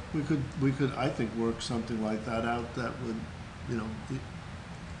to go. we could I think work something like that out that would, you know,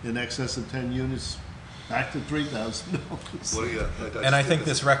 in excess of 10 units, back to $3,000. Well, yeah, and I think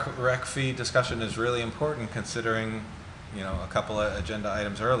this rec fee discussion is really important, considering, you know, a couple of agenda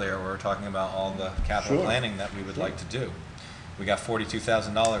items earlier, we were talking about all the capital Sure. planning that we would like to do. We got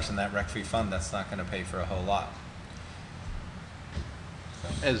 $42,000 in that rec fee fund. That's not going to pay for a whole lot.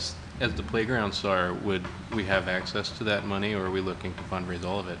 As the playgrounds are, would we have access to that money, or are we looking to fundraise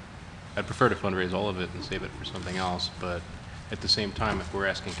all of it? I'd prefer to fundraise all of it and save it for something else, but at the same time, if we're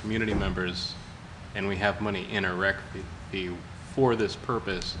asking community members and we have money in a rec fee for this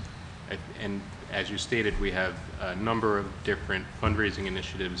purpose, and as you stated, we have a number of different fundraising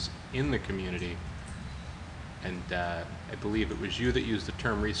initiatives in the community, and I believe it was you that used the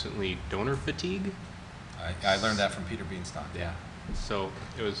term recently, donor fatigue? I learned that from Peter Beanstalk. Yeah. So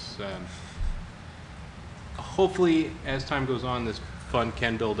it was, hopefully, as time goes on, this fund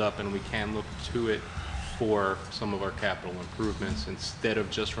can build up and we can look to it for some of our capital improvements instead of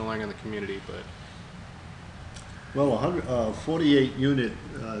just relying on the community, but. Well, 48 unit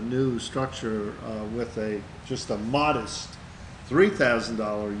new structure with just a modest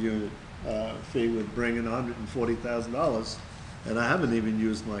 $3,000 unit fee would bring in $140,000, and I haven't even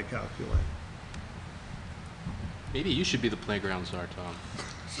used my calculator. Maybe you should be the playground czar, Tom.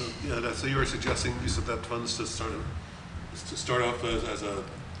 So yeah, so you were suggesting use of that funds to start off as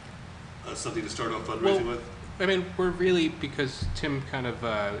something to start off fundraising with? I mean, we're really, because Tim kind of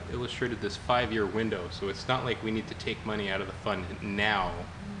illustrated this 5-year window, so it's not like we need to take money out of the fund now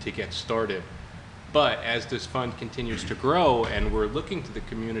to get started. But as this fund continues to grow and we're looking to the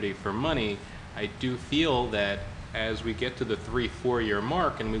community for money, I do feel that as we get to the 3-4 year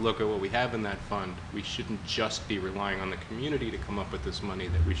mark and we look at what we have in that fund, we shouldn't just be relying on the community to come up with this money,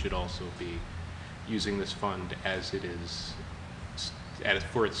 that we should also be using this fund as it is,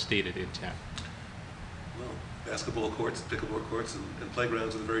 for its stated intent. Well, basketball courts, pickleball courts, and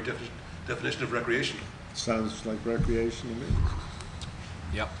playgrounds are the very definition of recreation. Sounds like recreation to me.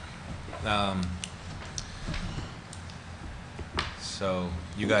 Yep. So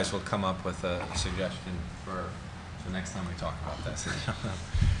you guys will come up with a suggestion for the next time we talk about this.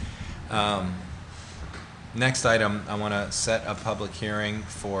 Next item, I want to set a public hearing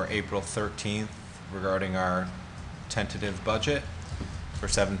for April 13th regarding our tentative budget for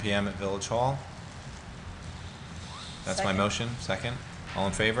 7 p.m. at Village Hall. That's my Second. motion. Second. All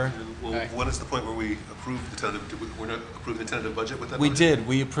in favor? And, well, Aye. when is the point where we approve the tentative, we're not approving the tentative budget with that? We motion? did.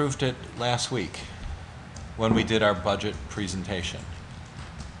 We approved it last week when we did our budget presentation.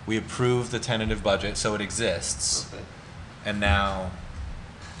 We approved the tentative budget, so it exists. Okay. And now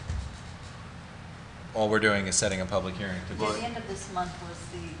all we're doing is setting a public hearing to Yeah, vote. the end of this month was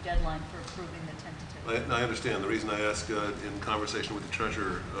the deadline for approving the tentative. I understand. The reason I asked in conversation with the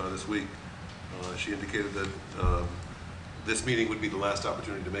treasurer this week, she indicated that this meeting would be the last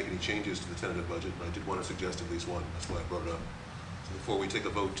opportunity to make any changes to the tentative budget, and I did want to suggest at least one. That's why I brought it up. So before we take a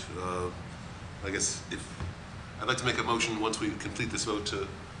vote, I guess I'd like to make a motion once we complete this vote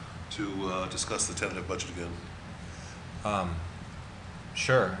to discuss the tentative budget again.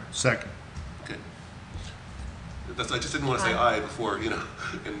 Sure. Second. Okay. I just didn't want to say aye before, and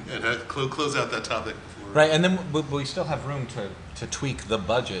close out that topic before. Right, and then we still have room to tweak the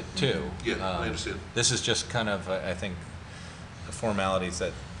budget too. Yeah, I understand. This is just kind of, I think, the formalities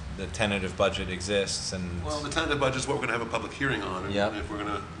that the tentative budget exists and. Well, the tentative budget is what we're going to have a public hearing on. And Yep. if we're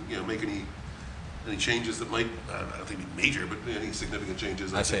going to, make any changes that might, I don't think be major, but any significant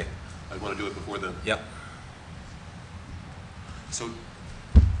changes, I see. think I'd want to do it before then. Yep. So,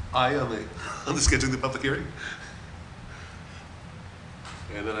 aye on the scheduling the public hearing?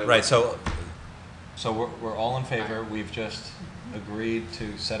 And then Right, so we're all in favor. We've just agreed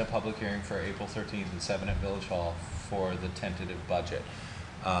to set a public hearing for April 13th at 7 at Village Hall for the tentative budget.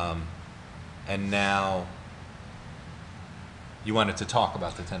 And now you wanted to talk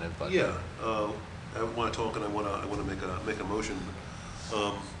about the tentative budget. Yeah, I want to talk and I want to make a motion.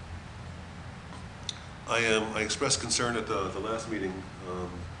 I expressed concern at the last meeting.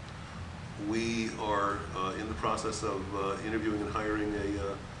 We are in the process of interviewing and hiring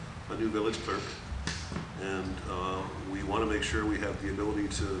a new village clerk, and we want to make sure we have the ability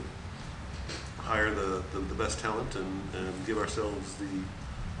to hire the best talent and give ourselves the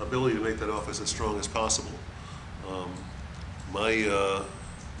ability to make that office as strong as possible.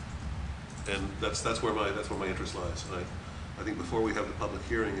 And that's where my interest lies. And I think before we have the public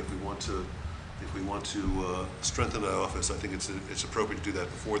hearing, if we want to strengthen that office, I think it's appropriate to do that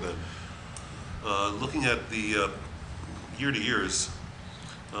before then. Looking at the year to years,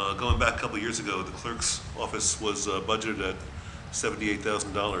 going back a couple of years ago, the clerk's office was budgeted at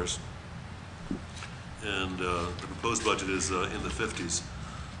 $78,000, and the proposed budget is in the 50s.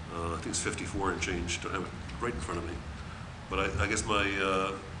 I think it's 54 and change. Don't have it right in front of me, but I guess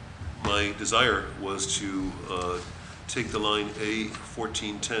my desire was to take the line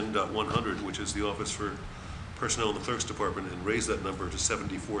A1410.100, which is the office for personnel in the clerk's department, and raise that number to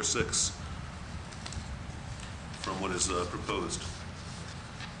 74.6 from what is proposed.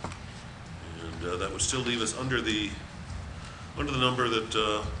 And that would still leave us under the number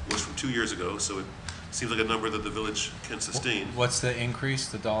that was from 2 years ago, so it seems like a number that the village can sustain. What's the increase,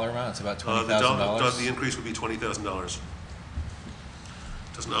 the dollar amount? It's about The $20,000? increase would be $20,000.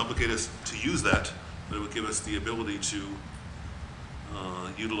 Doesn't obligate us to use that, but it would give us the ability to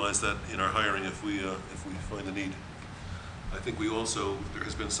utilize that in our hiring if we find the need. I think there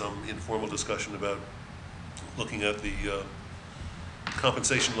has been some informal discussion about looking at the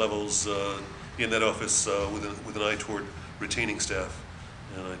compensation levels in that office with an eye toward retaining staff,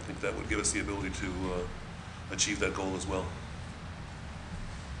 and I think that would give us the ability to achieve that goal as well.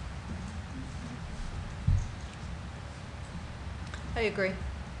 I agree.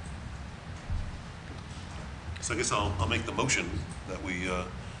 So I guess I'll make the motion that we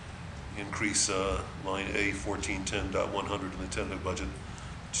increase line A 1410.100 in the tentative budget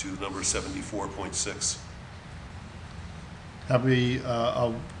to number 74.6.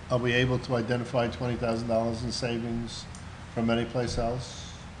 Are we able to identify $20,000 in savings from any place else?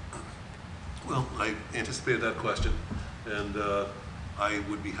 Well, I anticipated that question, and I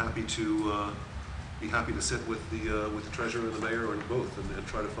would be happy to sit with the treasurer and the mayor, or both, and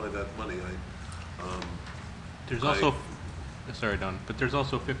try to find that money. There's also, sorry, Don, but there's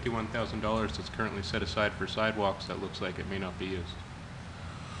also $51,000 that's currently set aside for sidewalks that looks like it may not be used.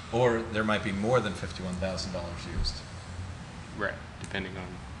 Or there might be more than $51,000 used. Right, depending on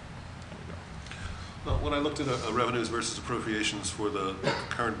how we go. Well, when I looked at revenues versus appropriations for the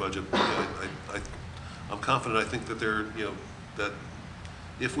current budget, I'm confident. I think that that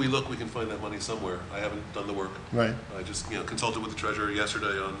if we look, we can find that money somewhere. I haven't done the work. Right. I just consulted with the treasurer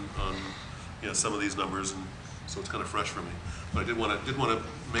yesterday on some of these numbers, and so it's kind of fresh for me. But I did want to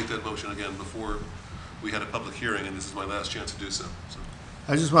make that motion again before we had a public hearing, and this is my last chance to do so.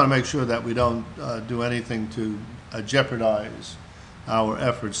 I just want to make sure that we don't do anything to jeopardize our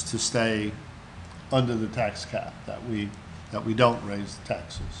efforts to stay under the tax cap, that we don't raise the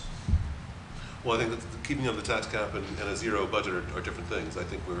taxes. Well, I think that keeping on the tax cap and a zero budget are different things. I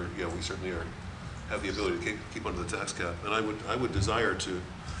think we certainly have the ability to keep under the tax cap, and I would desire to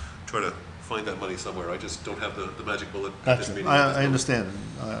try to find that money somewhere. I just don't have the magic bullet at this Gotcha. meeting. I understand.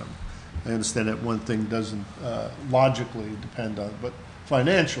 I understand that one thing doesn't logically depend on, but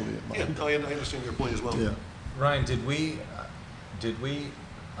financially it might. Yeah, I understand your point as well. Yeah. Ryan, did we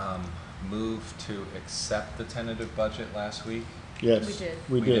move to accept the tentative budget last week? Yes. We did.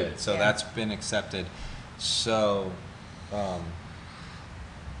 We did. So Yeah. that's been accepted. So,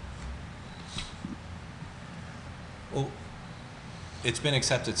 well, it's been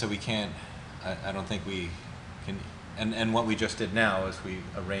accepted, so we can't, I don't think we can, and what we just did now is we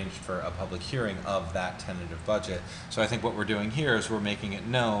arranged for a public hearing of that tentative budget. So I think what we're doing here is we're making it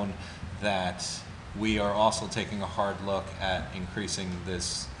known that we are also taking a hard look at increasing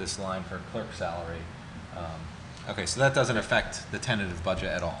this line for clerk salary. Okay, so that doesn't affect the tentative budget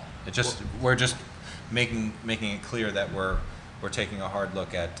at all. It just, we're just making it clear that we're taking a hard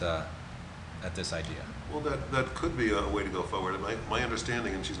look at this idea. Well, that could be a way to go forward. My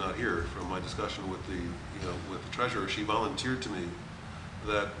understanding, and she's not here, from my discussion with the treasurer, she volunteered to me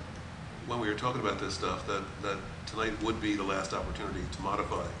that when we were talking about this stuff, that tonight would be the last opportunity to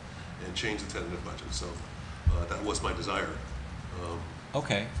modify and change the tentative budget. So that was my desire.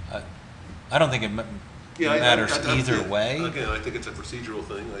 Okay, I don't think it matters either way. Again, I think it's a procedural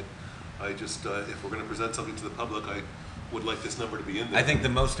thing. I just, if we're going to present something to the public, I would like this number to be in there. I think the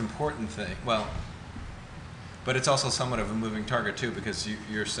most important thing, well, but it's also somewhat of a moving target too, because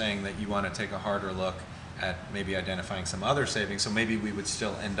you're saying that you want to take a harder look at maybe identifying some other savings, so maybe we would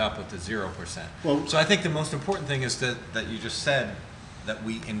still end up with the 0%. Well, so I think the most important thing is that you just said that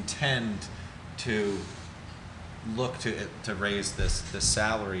we intend to look to raise this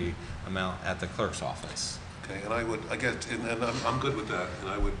salary amount at the clerk's office. Okay, and and I'm good with that. And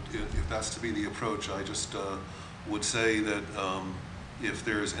I would, if that's to be the approach, I just would say that if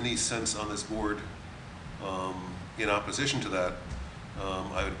there's any sense on this board in opposition to that,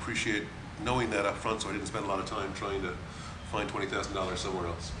 I would appreciate knowing that up front, so I didn't spend a lot of time trying to find $20,000 somewhere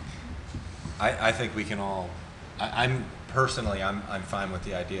else. I think we can all. I'm personally, I'm fine with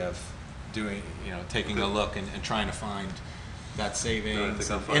the idea of doing, taking a look and trying to find that savings.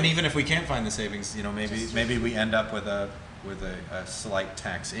 And even if we can't find the savings, maybe we end up with a slight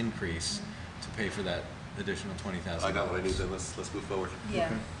tax increase to pay for that additional $20,000. I got what I need. Then let's move forward. Yeah.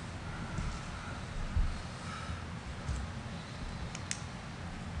 Okay.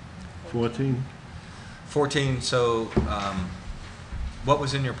 14. So what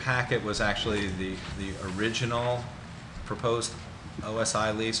was in your packet was actually the original proposed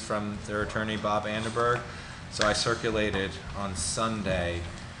OSI lease from their attorney, Bob Anderberg. So I circulated on Sunday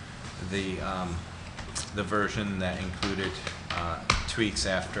the version that included tweaks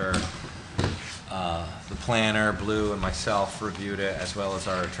after the planner, Blue, and myself reviewed it, as well as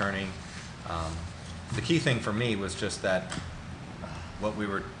our attorney. The key thing for me was just that what we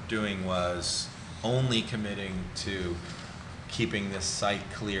were doing was only committing to keeping this site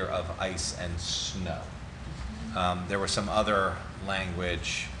clear of ice and snow. There was some other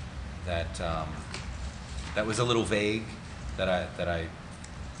language that was a little vague that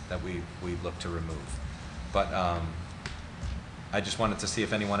we looked to remove. But I just wanted to see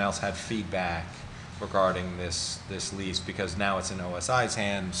if anyone else had feedback regarding this lease, because now it's in OSI's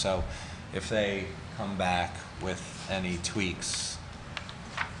hand. So if they come back with any tweaks,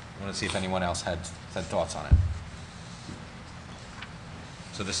 I want to see if anyone else had thoughts on it.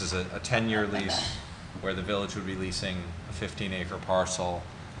 So this is a 10-year lease where the village would be leasing a 15-acre parcel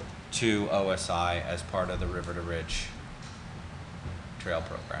to OSI as part of the River to Ridge Trail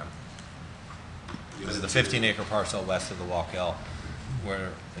program. This is the 15-acre parcel west of the Wallkill where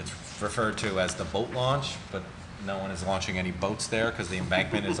it's referred to as the boat launch, but no one is launching any boats there because the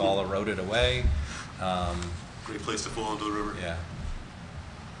embankment is all eroded away. Great place to fall into the river. Yeah.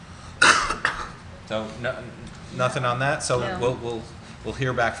 So nothing on that. So No. we'll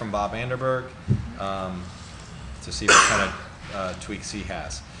hear back from Bob Anderberg to see what kind of tweaks he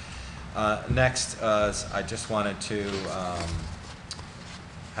has. Next, I just wanted to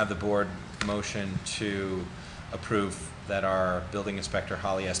have the board motion to approve that our building inspector,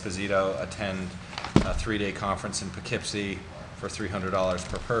 Holly Esposito, attend a 3-day conference in Poughkeepsie for $300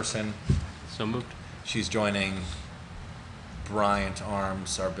 per person. So moved. She's joining Bryant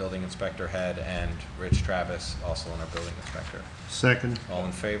Arms, our building inspector head, and Rich Travis, also our building inspector. Second. All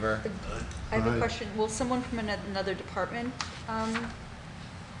in favor? I have a Aye. question. Will someone from another department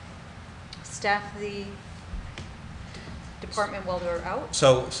staff the department while they're out?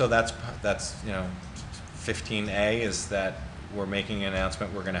 So that's 15A is that we're making an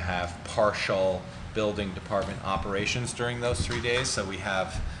announcement. We're going to have partial building department operations during those 3 days. So we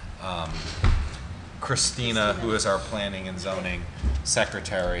have Christina, who is our planning and zoning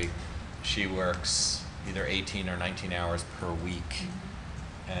secretary. She works either 18 or 19 hours per week.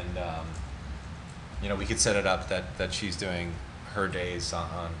 And, we could set it up that she's doing her days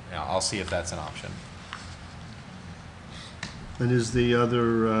on I'll see if that's an option. And is the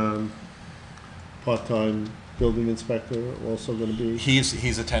other part-time building inspector also going to be?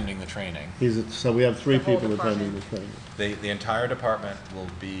 He's attending the training. So we have 3 The whole people attending the department. training. The entire department will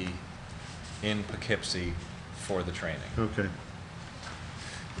be in Poughkeepsie for the training. Okay.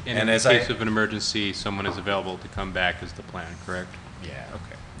 And And in as case I- of an emergency, someone is available to come back is the plan, correct? Yeah.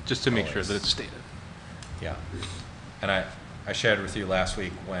 Okay. Just to make sure Always. that it's stated. Yeah. And I shared with you last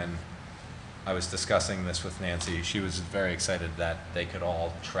week when I was discussing this with Nancy. She was very excited that they could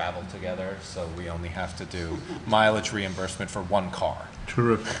all travel together, so we only have to do mileage reimbursement for one car.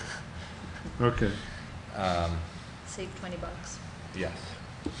 Terrific. Okay. Save $20. Yes.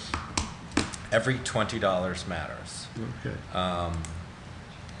 Every $20 matters. Okay.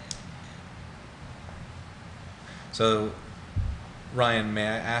 So, Ryan, may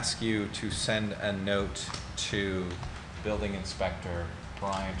I ask you to send a note to Building Inspector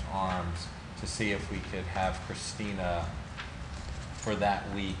Bryant Arms to see if we could have Christina for that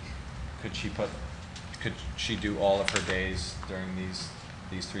week? Could she do all of her days during these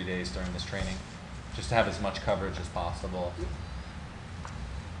 3 days during this training? Just to have as much coverage as possible.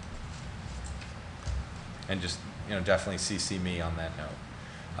 And just, definitely CC me on that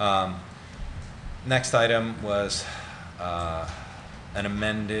note. Next item was an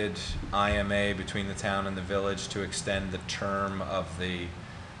amended IMA between the town and the village to extend the term of the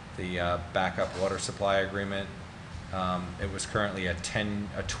backup water supply agreement. It was currently a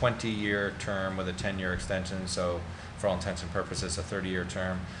 20-year term with a 10-year extension, so for all intents and purposes, a 30-year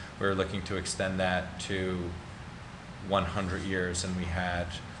term. We're looking to extend that to 100 years, and we had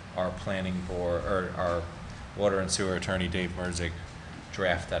our planning board, or our water and sewer attorney, Dave Merzig,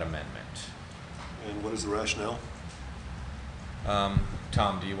 draft that amendment. And what is the rationale?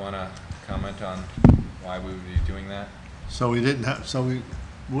 Tom, do you want to comment on why we would be doing that? So we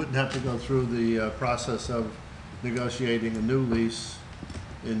wouldn't have to go through the process of negotiating a new lease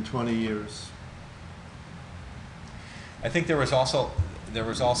in 20 years. I think there was also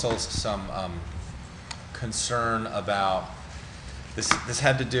some concern about this. This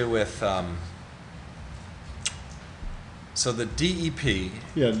had to do with so the DEP.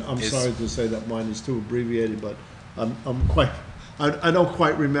 Yeah, and I'm is- sorry to say that mine is too abbreviated, but I don't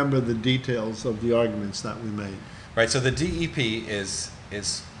quite remember the details of the arguments that we made. Right. So the DEP is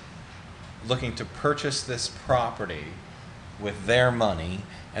looking to purchase this property with their money,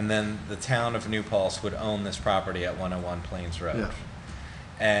 and then the town of New Paltz would own this property at 101 Plains Road. Yeah.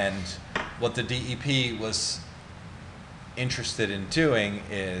 And what the DEP was interested in doing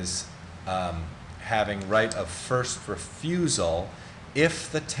is having right of first refusal.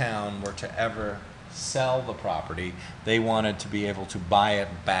 If the town were to ever sell the property, they wanted to be able to buy it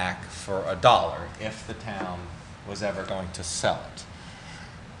back for $1 if the town was ever going to sell it.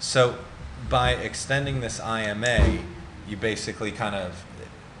 So by extending this IMA, you basically kind of,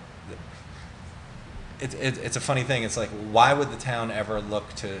 it's a funny thing. It's like, why would the town ever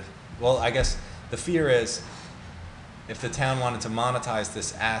look to, well, I guess the fear is if the town wanted to monetize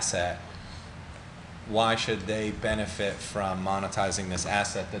this asset, why should they benefit from monetizing this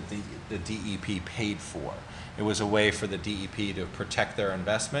asset that the DEP paid for? It was a way for the DEP to protect their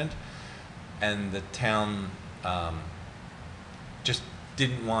investment, and the town just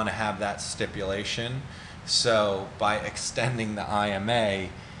didn't want to have that stipulation. So by extending the IMA,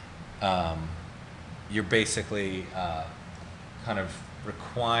 you're basically kind of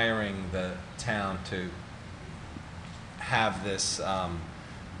requiring the town to have this,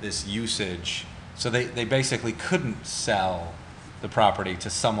 this usage. So they basically couldn't sell the property to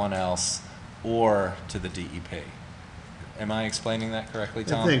someone else or to the DEP. Am I explaining that correctly,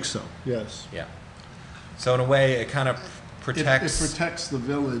 Tom? I think so, yes. Yeah. So in a way, it kind of It protects. protects the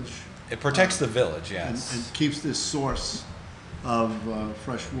village. It protects the village, And yes. keeps this source of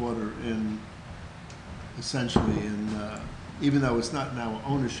fresh water in, essentially even though it's not in our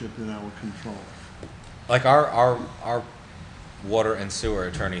ownership, in our control. Like our water and sewer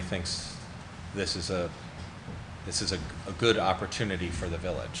attorney thinks this is a good opportunity for the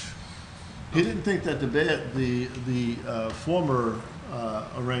village. He didn't think that the former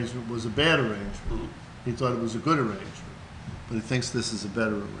arrangement was a bad arrangement. He thought it was a good arrangement, but he thinks this is a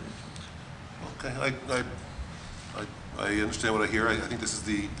better arrangement. Okay, I understand what I hear. I think this is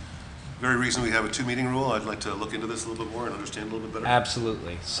the very reason we have a 2-meeting rule. I'd like to look into this a little bit more and understand a little bit better.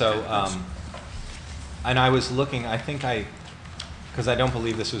 Absolutely. So, and I was looking, because I don't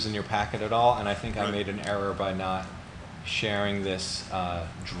believe this was in your packet at all, and I think I made an error by not sharing this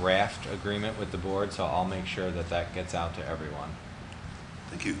draft agreement with the board, so I'll make sure that that gets out to everyone.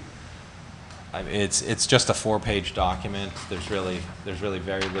 Thank you. It's just a 4-page document. There's really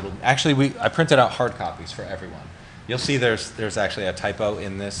very little. Actually, I printed out hard copies for everyone. You'll see there's actually a typo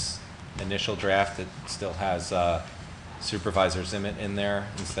in this initial draft. It still has Supervisor Zimmett in there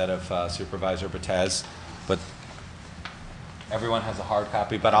instead of Supervisor Batez, but everyone has a hard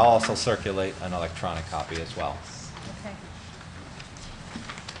copy. But I'll also circulate an electronic copy as well. Okay.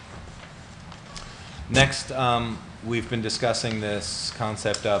 Next, we've been discussing this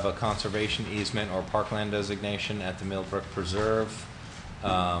concept of a conservation easement or parkland designation at the Millbrook Preserve.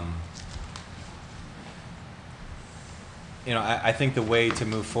 You know, I think the way to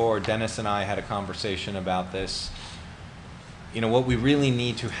move forward, Dennis and I had a conversation about this. You know, what we really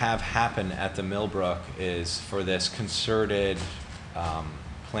need to have happen at the Millbrook is for this concerted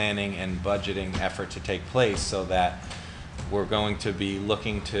planning and budgeting effort to take place, so that we're going to be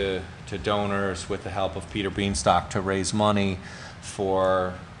looking to donors with the help of Peter Beanstalk to raise money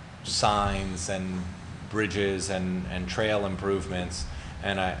for signs and bridges and trail improvements.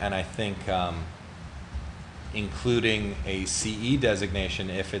 And I think including a CE designation,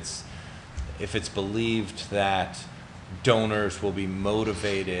 if it's believed that donors will be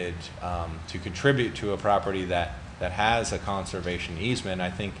motivated to contribute to a property that has a conservation easement, I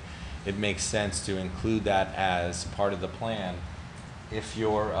think it makes sense to include that as part of the plan. If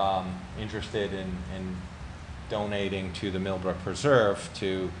you're interested in donating to the Millbrook Preserve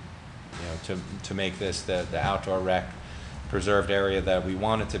to make this the outdoor rec preserved area that we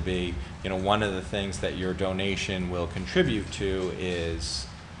want it to be, you know, one of the things that your donation will contribute to is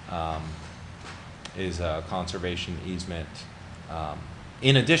a conservation easement.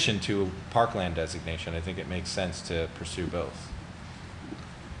 In addition to parkland designation, I think it makes sense to pursue both.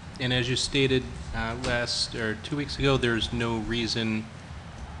 And as you stated 2 weeks ago, there's no reason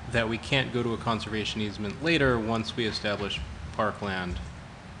that we can't go to a conservation easement later once we establish parkland.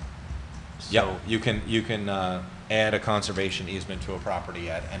 Yeah, you can add a conservation easement to a property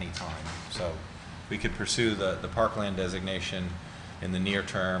at any time. So we could pursue the parkland designation in the near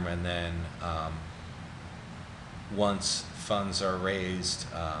term, and then once funds are raised,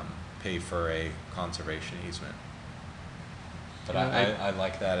 pay for a conservation easement. But I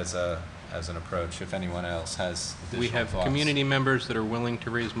like that as an approach. If anyone else has additional We have thoughts. community members that are willing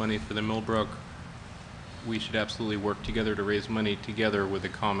to raise money for the Millbrook. We should absolutely work together to raise money together with a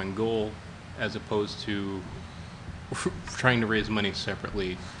common goal, as opposed to trying to raise money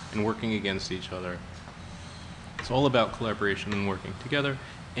separately and working against each other. It's all about collaboration and working together.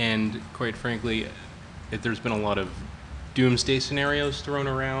 And quite frankly, there's been a lot of doomsday scenarios thrown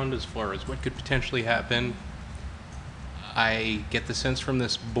around as far as what could potentially happen. I get the sense from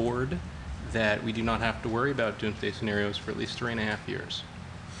this board that we do not have to worry about doomsday scenarios for at least 3.5 years.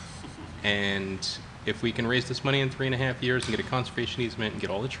 And if we can raise this money in 3.5 years and get a conservation easement and get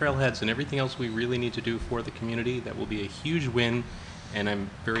all the trailheads and everything else we really need to do for the community, that will be a huge win. And I'm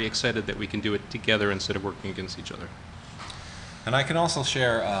very excited that we can do it together instead of working against each other. And I can also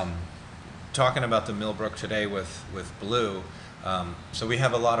share, talking about the Millbrook today with Blue, so we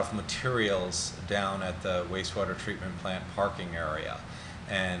have a lot of materials down at the wastewater treatment plant parking area.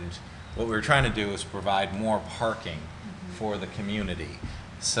 And what we're trying to do is provide more parking for the community.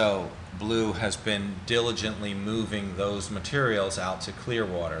 So Blue has been diligently moving those materials out to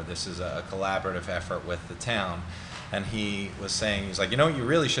Clearwater. This is a collaborative effort with the town. And he was saying, he's like, you know what you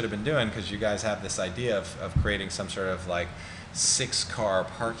really should have been doing, because you guys have this idea of creating some sort of like six-car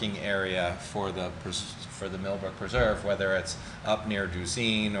parking area for the Millbrook Preserve, whether it's up near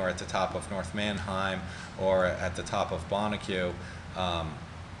Duzine or at the top of North Mannheim or at the top of Bonnecue.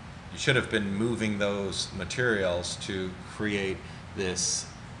 You should have been moving those materials to create this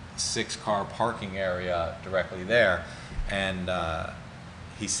six-car parking area directly there. And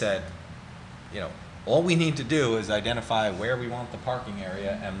he said, you know, all we need to do is identify where we want the parking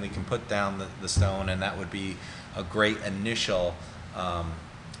area, and we can put down the stone, and that would be a great initial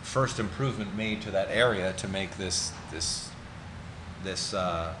first improvement made to that area to make this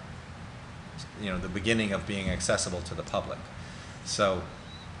you know, the beginning of being accessible to the public. So,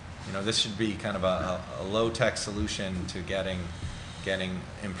 you know, this should be kind of a low-tech solution to getting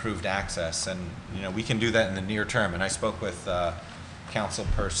improved access, and you know, we can do that in the near term. And I spoke with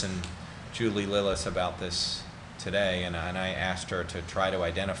councilperson Julie Lillis about this today, and I asked her to try to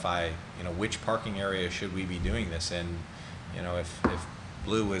identify, you know, which parking area should we be doing this in. You know, if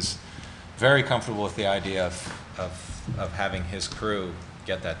Blue was very comfortable with the idea of having his crew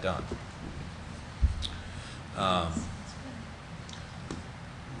get that done.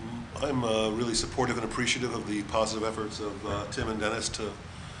 I'm really supportive and appreciative of the positive efforts of Tim and Dennis to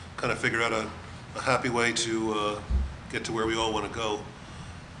kind of figure out a happy way to get to where we all want to go.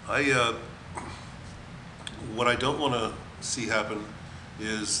 What I don't want to see happen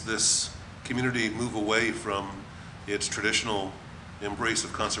is this community move away from its traditional embrace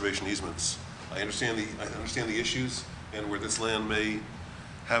of conservation easements. I understand the issues, and where this land may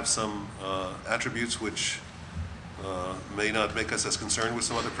have some attributes which may not make us as concerned with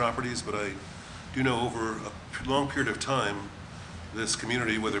some other properties, but I do know over a long period of time, this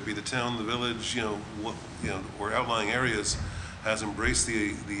community, whether it be the town, the village, or outlying areas, has embraced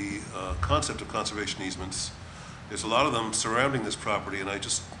the concept of conservation easements. There's a lot of them surrounding this property, and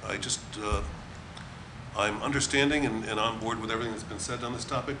I'm understanding and on board with everything that's been said on this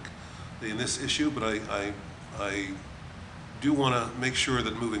topic, in this issue, but I do want to make sure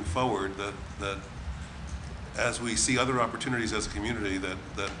that moving forward, that as we see other opportunities as a community,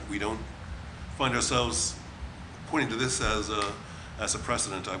 that we don't find ourselves pointing to this as a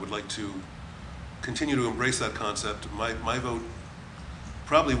precedent. I would like to continue to embrace that concept. My vote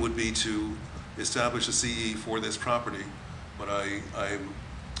probably would be to establish a CE for this property, but I'm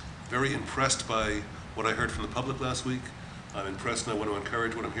very impressed by what I heard from the public last week. I'm impressed, and I want to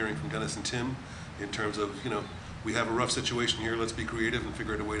encourage what I'm hearing from Dennis and Tim in terms of, you know, we have a rough situation here, let's be creative and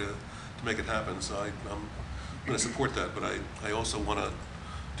figure out a way to make it happen. So I'm going to support that, but I also want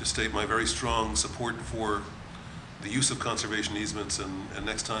to state my very strong support for the use of conservation easements, and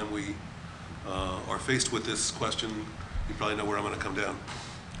next time we are faced with this question, you probably know where I'm going to come down.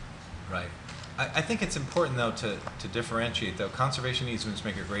 Right. I think it's important, though, to differentiate, though. Conservation easements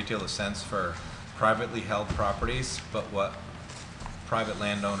make a great deal of sense for privately held properties, but what private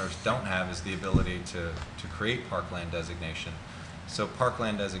landowners don't have is the ability to create parkland designation. So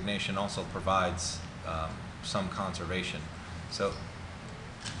parkland designation also provides some conservation. So,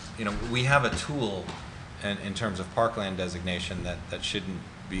 you know, we have a tool in terms of parkland designation that shouldn't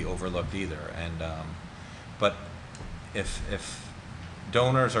be overlooked either. And but if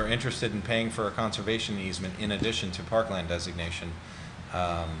donors are interested in paying for a conservation easement in addition to parkland designation,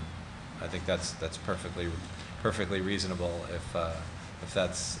 I think that's perfectly reasonable if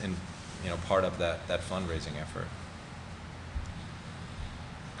that's part of that fundraising effort.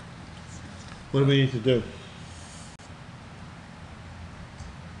 What do we need to do?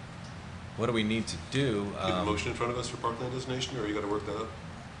 What do we need to do? Do you have a motion in front of us for parkland designation, or you got to work that up?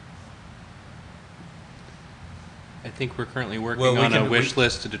 I think we're currently working Well, on a wish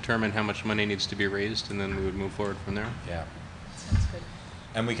list to determine how much money needs to be raised, and then we would move forward from there. Yeah. Sounds good.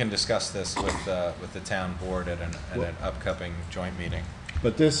 And we can discuss this with the town board at an upcoming joint meeting.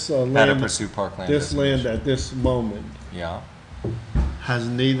 But this How to land, pursue parkland this land designation. at this moment Yeah. has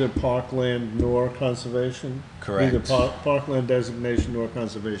neither parkland nor conservation? Correct. Neither parkland designation nor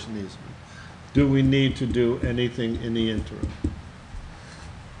conservation easement. Do we need to do anything in the interim?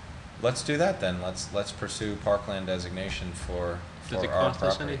 Let's do that then. Let's pursue parkland designation for Does it our cost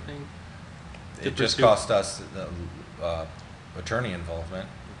us property. anything? It just cost us attorney involvement,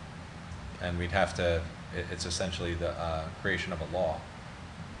 and we'd have to. It's essentially the creation of a law.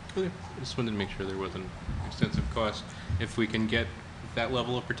 Okay. I just wanted to make sure there wasn't extensive cost. If we can get that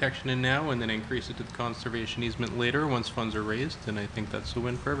level of protection in now and then increase it to the conservation easement later once funds are raised, then I think that's a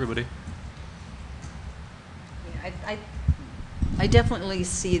win for everybody. Yeah, I definitely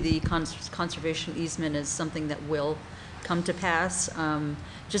see the conservation easement as something that will come to pass.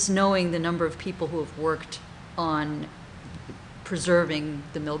 Just knowing the number of people who have worked on preserving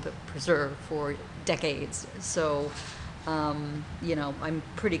the Millbrook Preserve for decades. So You know, I'm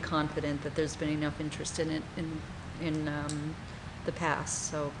pretty confident that there's been enough interest in it in the past,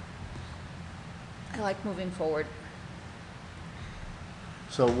 so I like moving forward.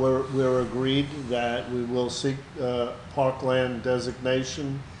 So we're agreed that we will seek parkland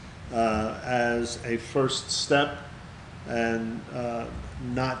designation as a first step and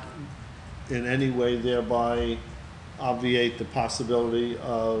not in any way thereby obviate the possibility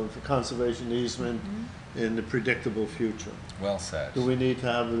of conservation easement in the predictable future. Well said. Do we need to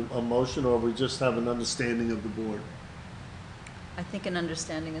have a motion, or we just have an understanding of the board? I think an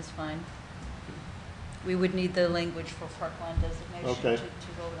understanding is fine. We would need the language for parkland designation Okay.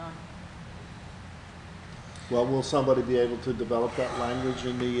 to vote on. Well, will somebody be able to develop that language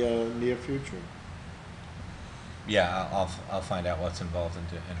in the near future? Yeah, I'll find out what's involved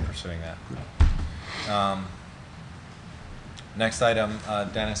in pursuing that. Next item,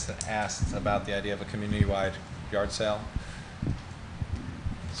 Dennis asked about the idea of a community-wide yard sale.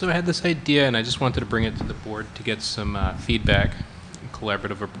 So I had this idea, and I just wanted to bring it to the board to get some feedback and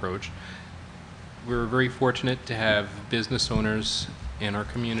collaborative approach. We're very fortunate to have business owners in our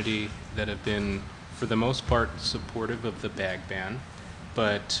community that have been, for the most part, supportive of the bag ban.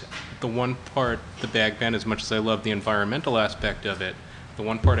 But the one part, the bag ban, as much as I love the environmental aspect of it, the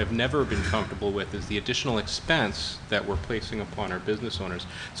one part I've never been comfortable with is the additional expense that we're placing upon our business owners.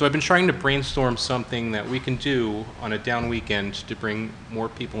 So I've been trying to brainstorm something that we can do on a down weekend to bring more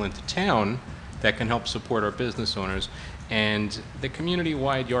people into town that can help support our business owners. And the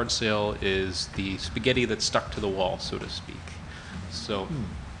community-wide yard sale is the spaghetti that's stuck to the wall, so to speak. So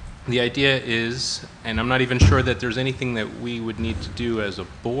the idea is, and I'm not even sure that there's anything that we would need to do as a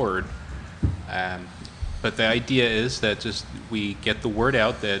board, but the idea is that just we get the word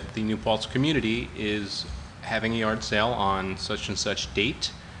out that the New Paltz community is having a yard sale on such and such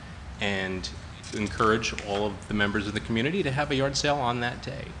date, and encourage all of the members of the community to have a yard sale on that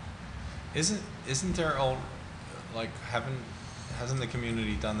day. Isn't there hasn't the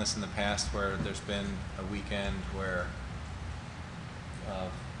community done this in the past where there's been a weekend where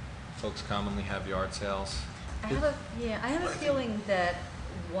folks commonly have yard sales? I have a feeling that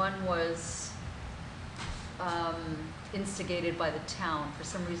one was instigated by the town. For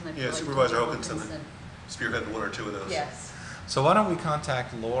some reason, I feel Yeah, like Supervisor Dr. Wilkinson spearheaded one or two of those. Yes. So why don't we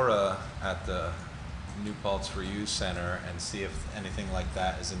contact Laura at the New Paltz Reuse Center and see if anything like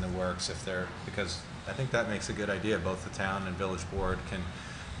that is in the works, because I think that makes a good idea. Both the town and village board can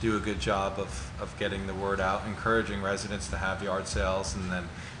do a good job of getting the word out, encouraging residents to have yard sales, and then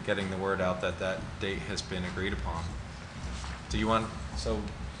getting the word out that that date has been agreed upon. Do you want,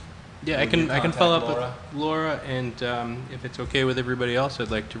 Yeah, I would you can follow up contact with Laura, and if it's okay with everybody else,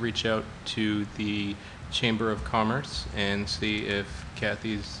 I'd like to reach out to the Chamber of Commerce and see if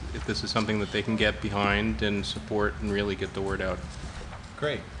if this is something that they can get behind and support and really get the word out.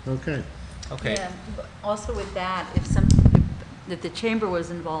 Great. Okay. Okay. Yeah, but also with that, if the chamber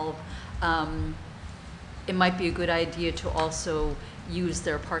was involved, it might be a good idea to also use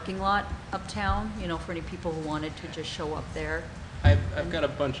their parking lot uptown, you know, for any people who wanted to just show up there. I've got a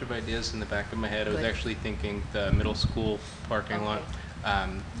bunch of ideas in the back of my head. I was Good. actually thinking the middle school parking lot.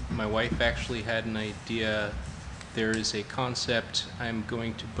 My wife actually had an idea. There is a concept, I'm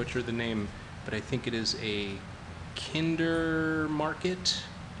going to butcher the name, but I think it is a kinder market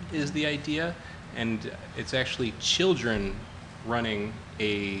is the idea. And it's actually children running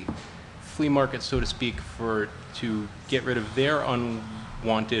a flea market, so to speak, to get rid of their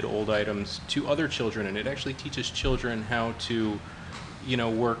unwanted old items to other children. And it actually teaches children how to,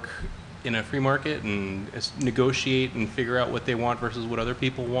 work in a free market and negotiate and figure out what they want versus what other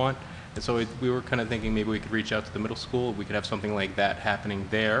people want. And so we were kind of thinking maybe we could reach out to the middle school. We could have something like that happening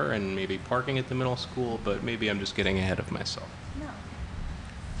there, and maybe parking at the middle school, but maybe I'm just getting ahead of myself. No.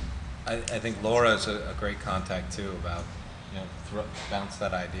 I think Laura is a great contact too about, bounce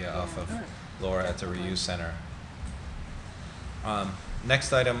that idea off of Laura at the Reuse Center.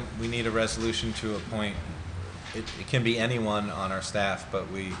 Next item, we need a resolution to appoint, it can be anyone on our staff, but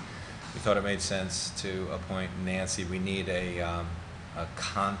we thought it made sense to appoint Nancy. We need a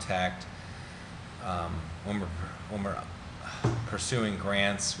contact, when we're pursuing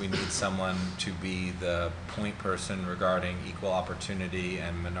grants, we need someone to be the point person regarding equal opportunity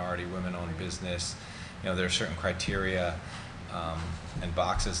and minority women-owned business. There are certain criteria and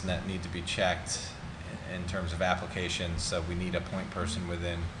boxes that need to be checked in terms of applications, so we need a point person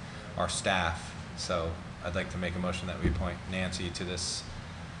within our staff. So I'd like to make a motion that we appoint Nancy to this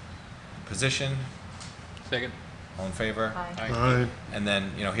position. Second. All in favor? Aye. Aye. And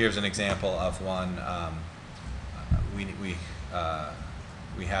then, here's an example of one.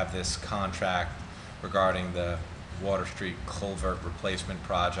 We have this contract regarding the Water Street Culvert Replacement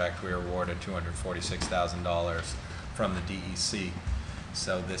Project. We were awarded $246,000 from the DEC.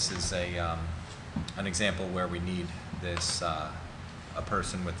 So this is an example where we need this, a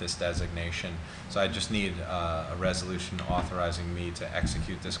person with this designation. So I just need a resolution authorizing me to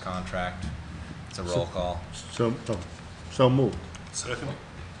execute this contract. It's a roll call. So moved. Second?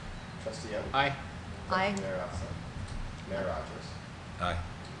 Trustee Young? Aye. Aye. Mayor Robertson? Mayor Rogers? Aye.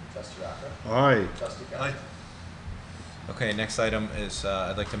 Trustee Rocco? Aye. Trustee Kelly? Aye. Okay, next item is,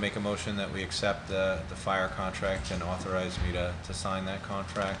 I'd like to make a motion that we accept the fire contract and authorize me to sign that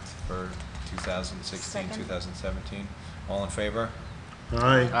contract for 2016, Second. 2017. All in favor?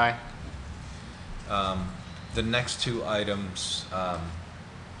 Aye. Aye. The next two items,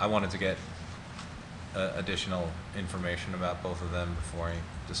 I wanted to get additional information about both of them before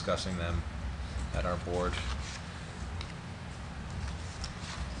discussing them at our board.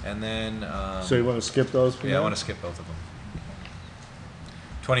 And then, So you want to skip those for now? yeah, I want to skip both of them.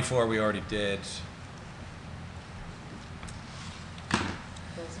 24 we already did,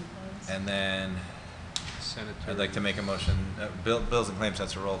 Bills and claims? and then Senator. I'd like to make a motion, bills and claims,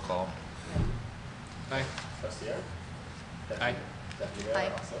 that's a roll call. Aye. Trustee Young? Aye. Deputy Mayor Aye.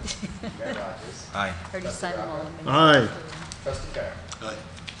 Robertson? Mayor Rogers? Aye. Already signed them all. Aye. Trustee Carey? Aye.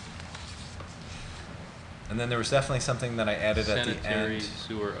 And then there was definitely something that I added at the Sanitary end.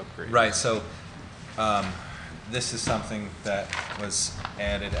 sewer upgrade. Right, so, this is something that was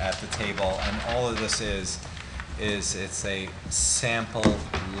added at the table, and all of this is it's a sample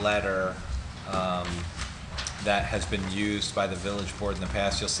letter, that has been used by the village board in the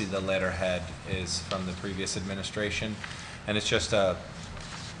past. You'll see the letterhead is from the previous administration, and it's just a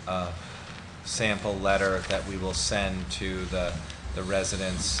sample letter that we will send to the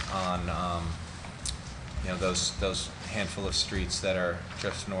residents on, those handful of streets that are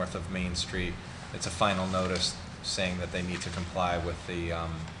just north of Main Street. It's a final notice saying that they need to comply with the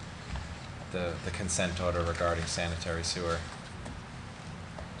consent order regarding sanitary sewer.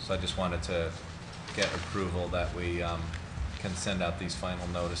 So I just wanted to get approval that we can send out these final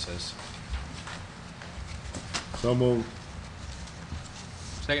notices. So moved.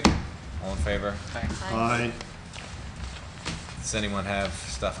 Second. All in favor? Aye. Aye. Does anyone have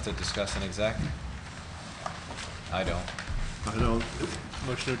stuff to discuss in exec? I don't. I don't.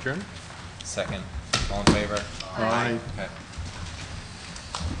 Motion to adjourn? Second. All in favor? Aye. Okay.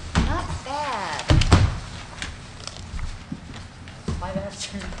 Not bad. 5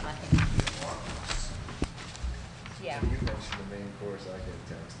 after 9. Yeah. You mentioned the main course, I get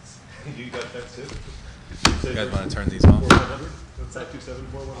texts. You got that too? You guys want to turn these off? 400? What's that,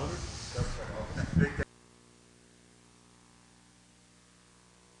 274, 100?